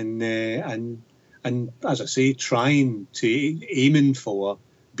 and as I say, aiming for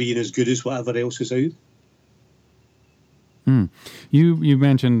being as good as whatever else is out. You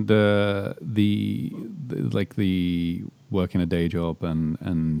mentioned the working a day job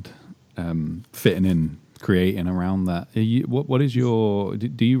and fitting in, creating around that. What is your?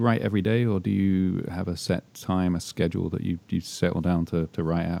 Do you write every day, or do you have a set time, a schedule that you settle down to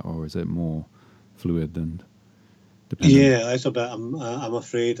write at, or is it more fluid and dependent? Yeah, it's a bit. I'm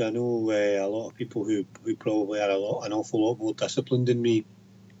afraid I know a lot of people who probably are an awful lot more disciplined than me.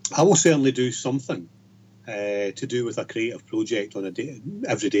 I will certainly do something to do with a creative project on a day,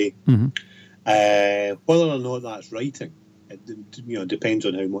 every day. Whether or not that's writing, it depends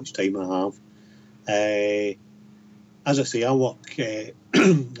on how much time I have. As I say, I work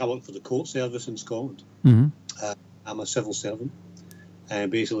for the court service in Scotland. I'm a civil servant,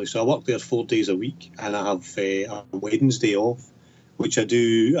 basically. So I work there 4 days a week, and I have a Wednesday off, which I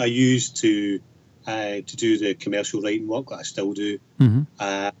use to do the commercial writing work that I still do,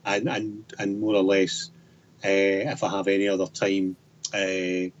 and more or less, if I have any other time,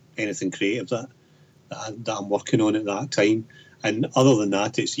 anything creative that I'm working on at that time. And other than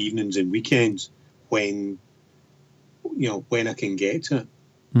that, it's evenings and weekends when I can get to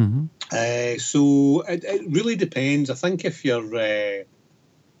it. So it really depends. I think if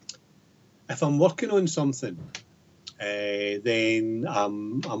I'm working on something, then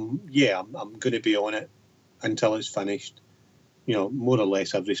I'm going to be on it until it's finished. More or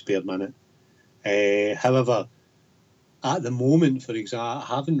less every spare minute. However, at the moment, for example,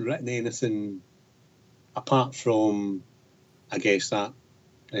 I haven't written anything apart from, I guess, that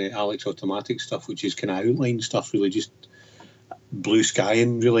Alex Automatic stuff, which is kind of outline stuff, really just blue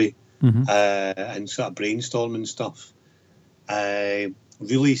skying, really, and sort of brainstorming stuff.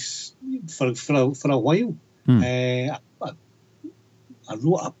 Really, for a while, I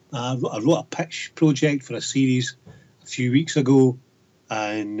wrote a pitch project for a series a few weeks ago,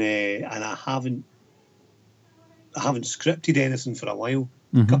 and I haven't scripted anything for a while.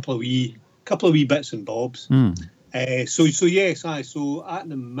 A couple of wee bits and bobs. So yes, so at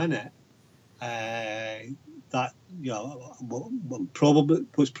the minute that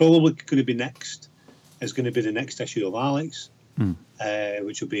what's probably going to be next is going to be the next issue of Alex,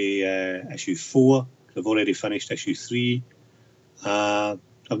 which will be issue 4. I've already finished issue 3. I'm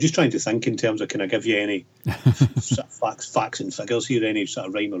just trying to think in terms of, can I give you any sort of facts and figures here, any sort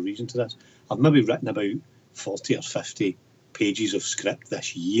of rhyme or reason to this? I've maybe written about 40 or 50 pages of script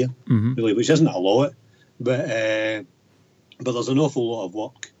this year, really, which isn't a lot, but there's an awful lot of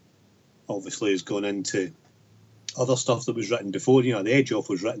work, obviously, has gone into other stuff that was written before. The Edge Off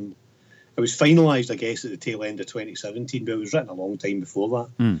was written, it was finalised, I guess, at the tail end of 2017, but it was written a long time before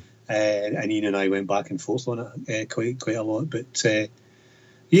that. And Ian and I went back and forth on it quite a lot. But a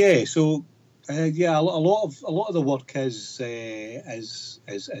lot of the work is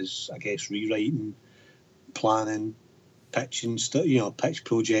I guess rewriting, planning, pitching stuff, pitch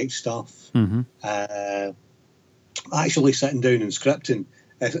project stuff. Actually sitting down and scripting.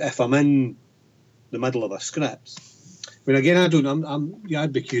 If I'm in the middle of a script, I mean, again,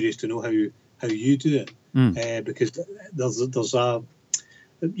 I'd be curious to know how you do it, because there's a,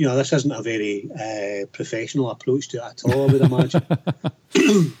 this isn't a very professional approach to it at all, I would imagine.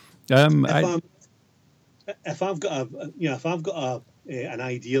 If I've got an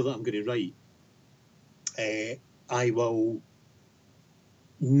idea that I'm going to write, I will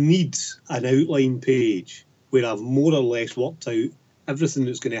need an outline page where I've more or less worked out everything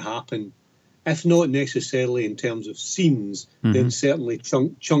that's going to happen, if not necessarily in terms of scenes, then certainly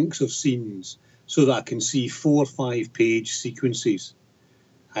chunks of scenes, so that I can see 4 or 5 page sequences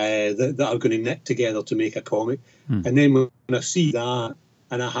that are going to knit together to make a comic. And then when I see that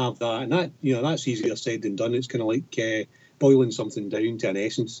and I have that, and that, that's easier said than done. It's kind of like boiling something down to an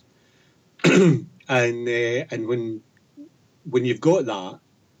essence. And when you've got that,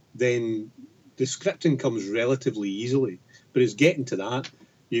 then the scripting comes relatively easily. But it's getting to that.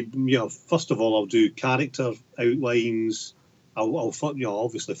 First of all, I'll do character outlines. I'll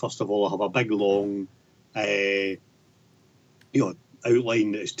obviously, first of all, I'll have a big long,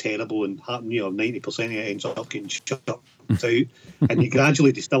 outline that is terrible, and 90% of it ends up getting shut out, and you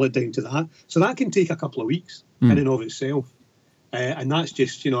gradually distill it down to that. So that can take a couple of weeks in and of itself, and that's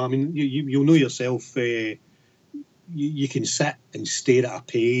just, you'll know yourself. You can sit and stare at a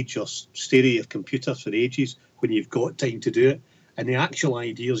page or stare at your computer for ages when you've got time to do it, and the actual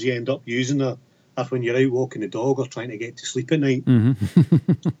ideas you end up using are when you're out walking the dog or trying to get to sleep at night. And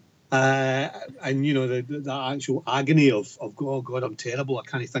the actual agony of oh God, I'm terrible, I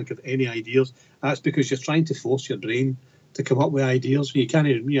can't think of any ideas. That's because you're trying to force your brain to come up with ideas. You can't.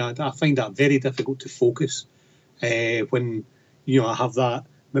 I find that very difficult to focus when I have that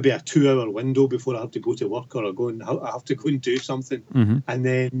maybe a 2-hour window before I have to go to work, or I have to go and do something, and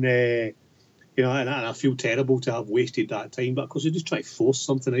then and I feel terrible to have wasted that time. But of course, you just try to force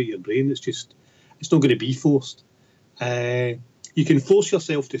something out of your brain. It's not going to be forced. You can force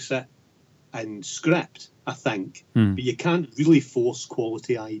yourself to sit and script, I think, but you can't really force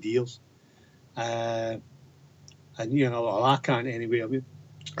quality ideas. And I can't anyway. I mean,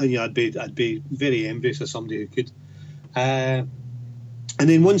 I'd be very envious of somebody who could. And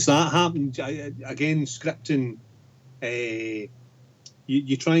then once that happens, again, scripting,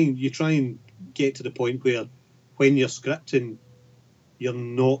 you try and get to the point where when you're scripting, you're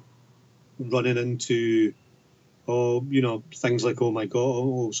not running into things like, oh my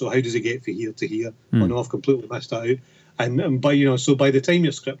God, so how does it get from here to here? Oh no, I've completely missed that out. And so by the time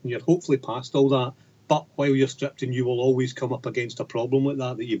you're scripting, you're hopefully past all that. But while you're scripting, you will always come up against a problem like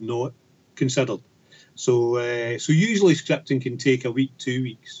that you've not considered. So usually scripting can take a week, 2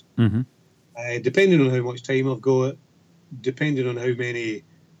 weeks, depending on how much time I've got, depending on how many,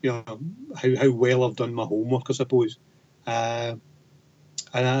 how well I've done my homework, I suppose. And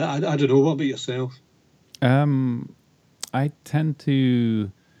I don't know. What about yourself? I tend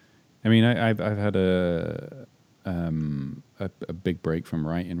to. I mean, I've had a big break from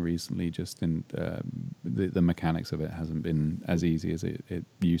writing recently. Just in the mechanics of it hasn't been as easy as it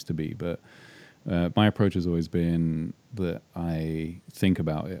used to be. But my approach has always been that I think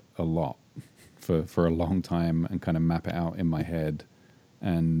about it a lot for a long time and kind of map it out in my head.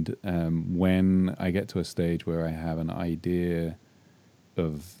 And when I get to a stage where I have an idea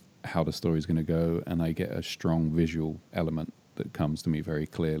of how the story's going to go, and I get a strong visual element that comes to me very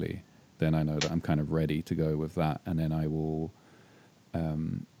clearly, then I know that I'm kind of ready to go with that. And then I will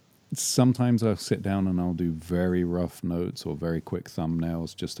sometimes I'll sit down and I'll do very rough notes or very quick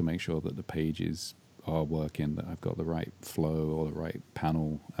thumbnails just to make sure that the pages are working, that I've got the right flow or the right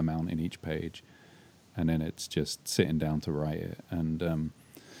panel amount in each page. And then it's just sitting down to write it. And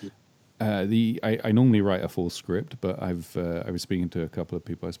I normally write a full script, but I was speaking to a couple of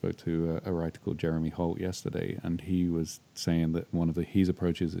people. I spoke to a writer called Jeremy Holt yesterday, and he was saying that one of his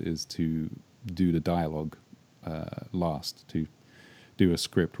approaches is to do the dialogue last, to do a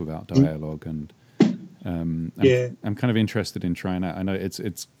script without dialogue, and I'm kind of interested in trying out. I know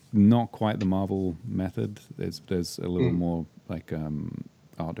it's not quite the Marvel method. There's a little more like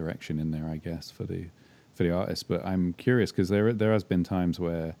art direction in there, I guess, for the artist. But I'm curious because there has been times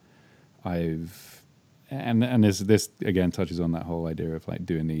where I've and this again touches on that whole idea of like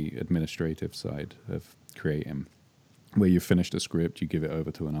doing the administrative side of creating, where you finish the script, you give it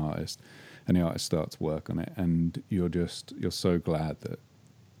over to an artist, and the artist starts work on it, and you're so glad that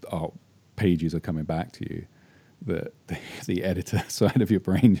art pages are coming back to you, that the editor side of your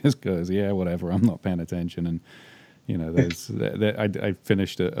brain just goes, yeah, whatever, I'm not paying attention. And you know, I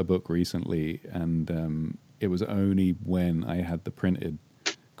finished a book recently, and it was only when I had the printed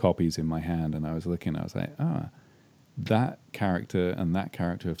copies in my hand and I was looking, I was like, that character and that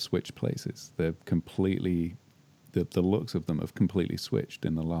character have switched places. They're completely, the looks of them have completely switched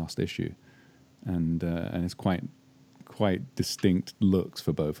in the last issue, and it's quite distinct looks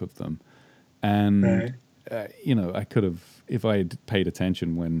for both of them. And you know, I could have, if I had paid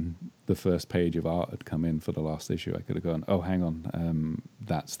attention when the first page of art had come in for the last issue, I could have gone, oh, hang on,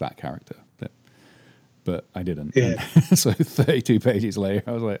 that's that character. But I didn't. Yeah. So 32 pages later,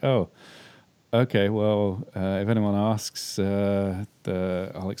 I was like, oh, okay, well, if anyone asks,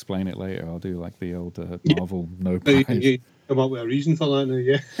 I'll explain it later. I'll do like the old Marvel no prize. You come up with a reason for that now,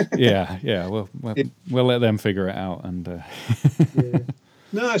 yeah? yeah. We'll let them figure it out. And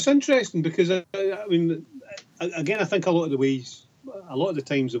No, it's interesting because, I mean, again, I think a lot of the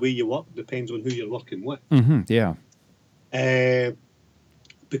times the way you work depends on who you're working with. Mm-hmm, yeah.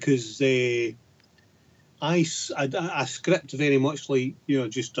 Because I script very much like, you know,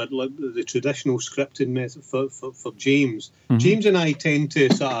 just like the traditional scripting method for James. Mm-hmm. James and I tend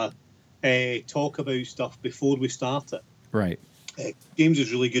to sort of talk about stuff before we start it. Right. James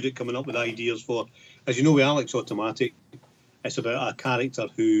is really good at coming up with ideas for, as you know, with Alex Automatic, it's about a character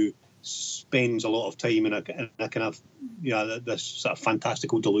who spends a lot of time in a kind of, you know, this sort of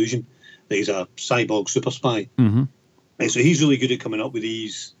fantastical delusion that he's a cyborg super spy. Mm-hmm. So he's really good at coming up with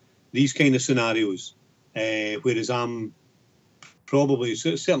these kind of scenarios. Whereas I'm probably,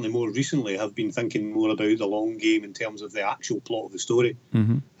 certainly more recently, have been thinking more about the long game in terms of the actual plot of the story.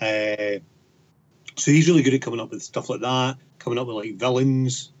 Mm-hmm. So he's really good at coming up with stuff like that, coming up with like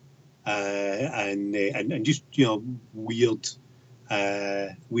villains, and just, you know, weird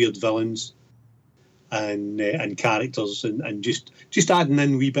villains and characters, and just adding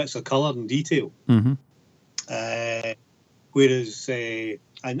in wee bits of colour and detail. Mm-hmm. Whereas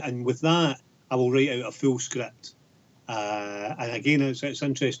and with that, I will write out a full script. And again, it's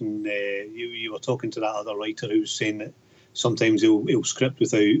interesting. You were talking to that other writer who was saying that sometimes he'll script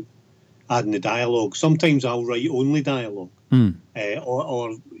without adding the dialogue. Sometimes I'll write only dialogue, or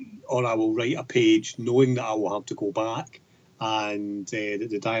I will write a page knowing that I will have to go back, and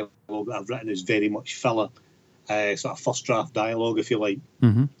the dialogue that I've written is very much filler, sort of first draft dialogue, if you like,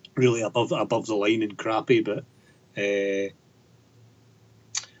 mm-hmm. really above the line and crappy, but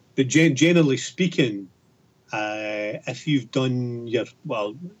generally speaking, if you've done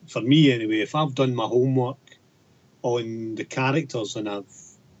for me anyway, if I've done my homework on the characters and I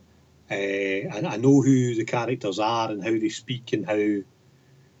know who the characters are and how they speak and how, you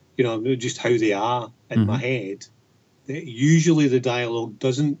know, just how they are in mm-hmm. my head, usually the dialogue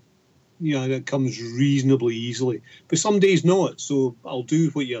doesn't, you know, it comes reasonably easily. But some days not. So I'll do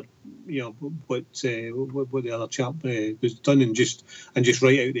what the other chap was done, and just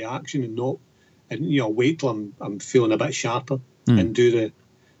write out the action and you know, wait till I'm feeling a bit sharper and do the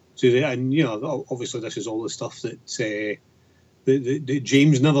and, you know, obviously this is all the stuff that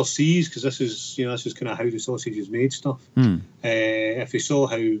James never sees, because this is kind of how the sausage is made stuff. If he saw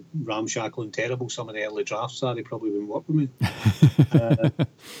how ramshackle and terrible some of the early drafts are, he probably wouldn't work with me.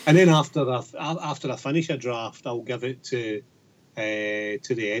 And then after I finish a draft, I'll give it to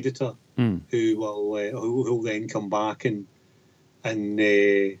the editor, who will then come back and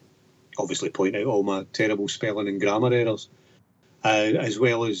obviously point out all my terrible spelling and grammar errors, as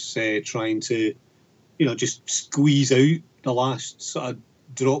well as trying to, you know, just squeeze out the last sort of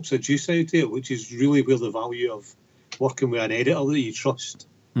drops of juice out of it, which is really where the value of working with an editor that you trust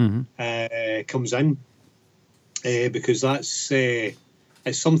comes in, because that's it's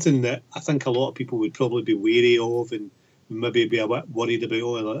something that I think a lot of people would probably be wary of and maybe be a bit worried about.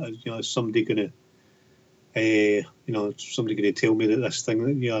 Oh, you know, is somebody going to tell me that this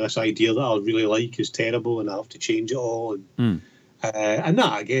thing, you know, this idea that I really like is terrible and I have to change it all, And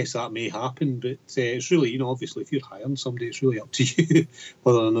that, I guess, that may happen, but it's really, obviously, if you're hiring somebody, it's really up to you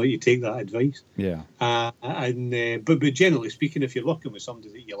whether or not you take that advice. Yeah. But generally speaking, if you're working with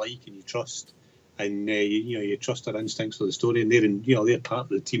somebody that you like and you trust, and you trust their instincts for the story, and they're part of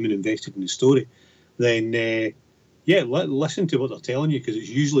the team and invested in the story, then listen to what they're telling you, because it's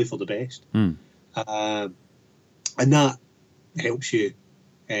usually for the best, and that helps you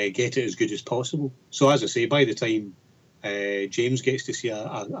get it as good as possible. So, as I say, by the time James gets to see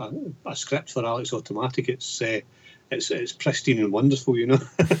a script for Alex Automatic, it's pristine and wonderful,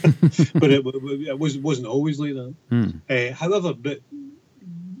 but it wasn't always like that. However, but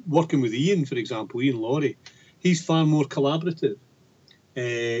working with Ian, for example, Ian Laurie, he's far more collaborative.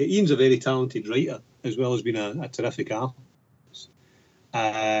 Ian's a very talented writer, as well as being a terrific artist,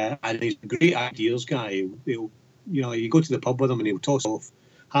 and he's a great ideas guy. He'll you go to the pub with him and he'll toss off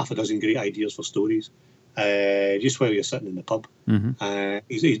half a dozen great ideas for stories, just while you're sitting in the pub.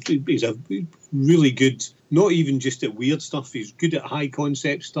 He's a really good, not even just at weird stuff, he's good at high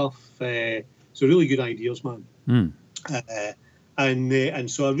concept stuff. He's a really good ideas man.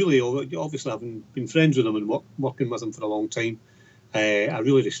 And so I really, obviously, having been friends with him and working with him for a long time, I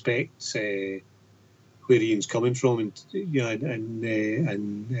really respect where Ian's coming from, and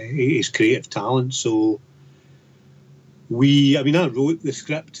his creative talent. So I wrote the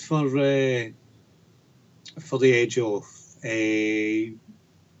script for The Edge Off,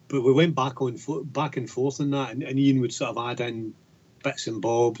 but we went back and forth on that, and Ian would sort of add in bits and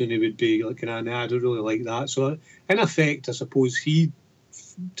bobs, and he would be like, I don't really like that. So in effect, I suppose he,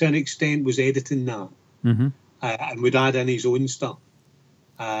 to an extent, was editing that, and would add in his own stuff,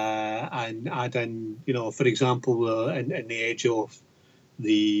 and add in, for example, in The Edge Off,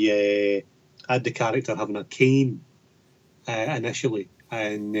 I had the character having a cane initially,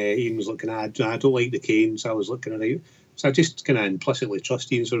 and Ian was looking at, I don't like the cane, so I was looking at it. So I just kind of implicitly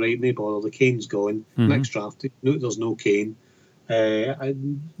trust Ian, so right, no bother, the cane's gone, next draft, there's no cane.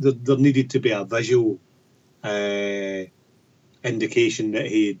 And there needed to be a visual indication that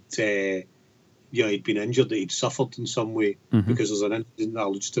he'd been injured, that he'd suffered in some way, because there's an incident that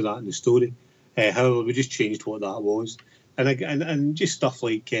alludes to that in the story. However, we just changed what that was, and just stuff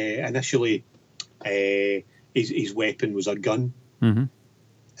like initially, his weapon was a gun. However,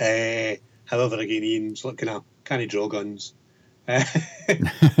 again, Ian's like, can he draw guns?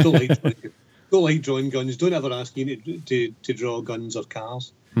 Don't like drawing guns. Don't ever ask Ian to draw guns or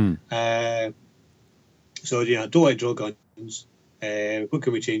cars. So I don't like draw guns. What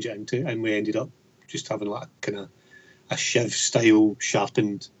can we change it into? And we ended up just having like kind of a Shiv style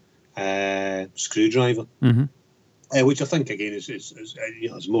sharpened screwdriver, which I think again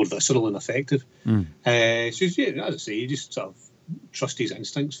is more visceral and effective. So as I say, you just sort of trust his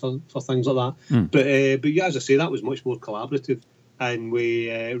instincts for things like that. But yeah, as I say, that was much more collaborative. And we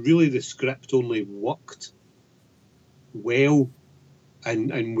really, the script only worked well,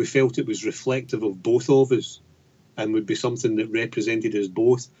 and we felt it was reflective of both of us, and would be something that represented us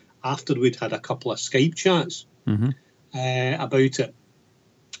both after we'd had a couple of Skype chats about it.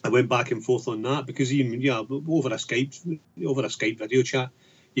 I went back and forth on that, because even over a Skype video chat,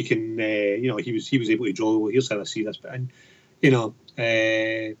 you can he was able to draw. Well, here's how I see this, but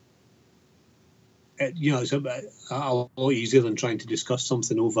it's a lot easier than trying to discuss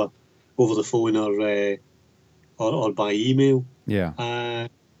something over the phone or by email. Yeah.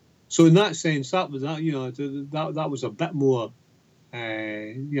 So in that sense, that was that was a bit more.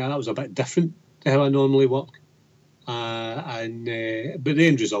 That was a bit different to how I normally work. But the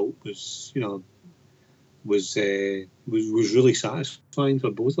end result was was really satisfying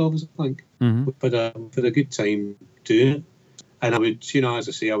for both of us, I think. We had a good time doing it, and I would, as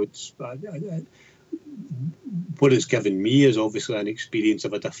I say, what it's given me is obviously an experience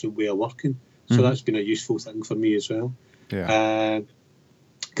of a different way of working. So that's been a useful thing for me as well. Yeah.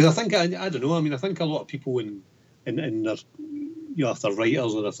 Because I think, I don't know, I think a lot of people in their, if they're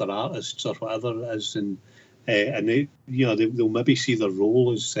writers or if they're artists or whatever it is, and they, they'll maybe see their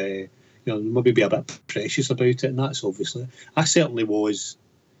role as, maybe be a bit precious about it, and that's obviously, I certainly was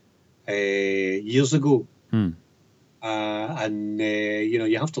years ago. You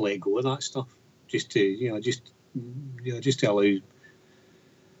have to let go of that stuff. Just to allow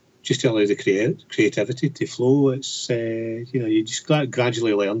the creativity to flow. It's you just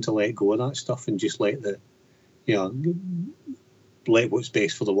gradually learn to let go of that stuff and just let what's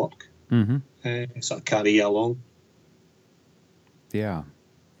best for the work sort of carry you along. Yeah.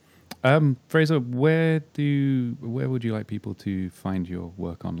 Fraser, where would you like people to find your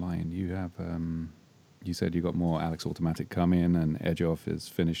work online? You have you said you got more Alex Automatic come in, and Edge Off is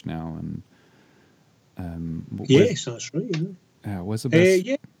finished now, and yes, that's right. Yeah. Where's the best?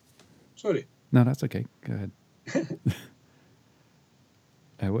 Yeah. Sorry. No, that's okay. Go ahead.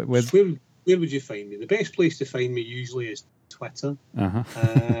 Where's... Where would you find me? The best place to find me usually is Twitter. Uh-huh.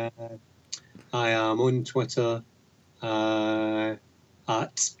 I am on Twitter at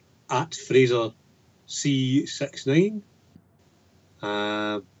Fraser C69.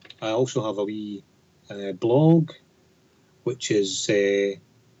 I also have a wee blog, which is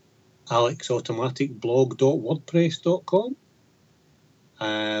alexautomaticblog.wordpress.com,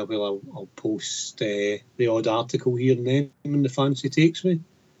 where I'll post the odd article here and then when the fancy takes me.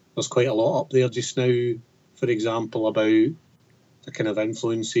 There's quite a lot up there just now, for example, about the kind of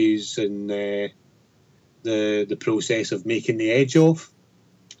influences and the process of making the edge off.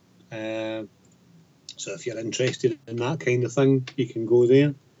 So if you're interested in that kind of thing, you can go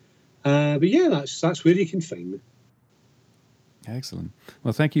there. But yeah, that's where you can find me. Excellent.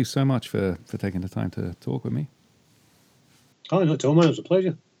 Well, thank you so much for taking the time to talk with me. Oh, no, Tom, it was a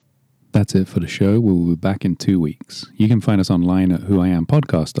pleasure. That's it for the show. We'll be back in 2 weeks. You can find us online at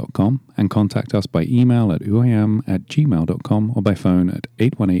whoiampodcast.com and contact us by email at whoiam@gmail.com or by phone at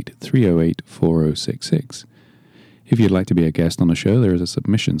 818-308-4066. If you'd like to be a guest on the show, there is a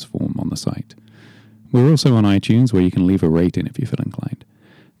submissions form on the site. We're also on iTunes, where you can leave a rating if you feel inclined.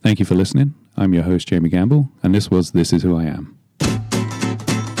 Thank you for listening. I'm your host, Jamie Gamble, and this was This Is Who I Am.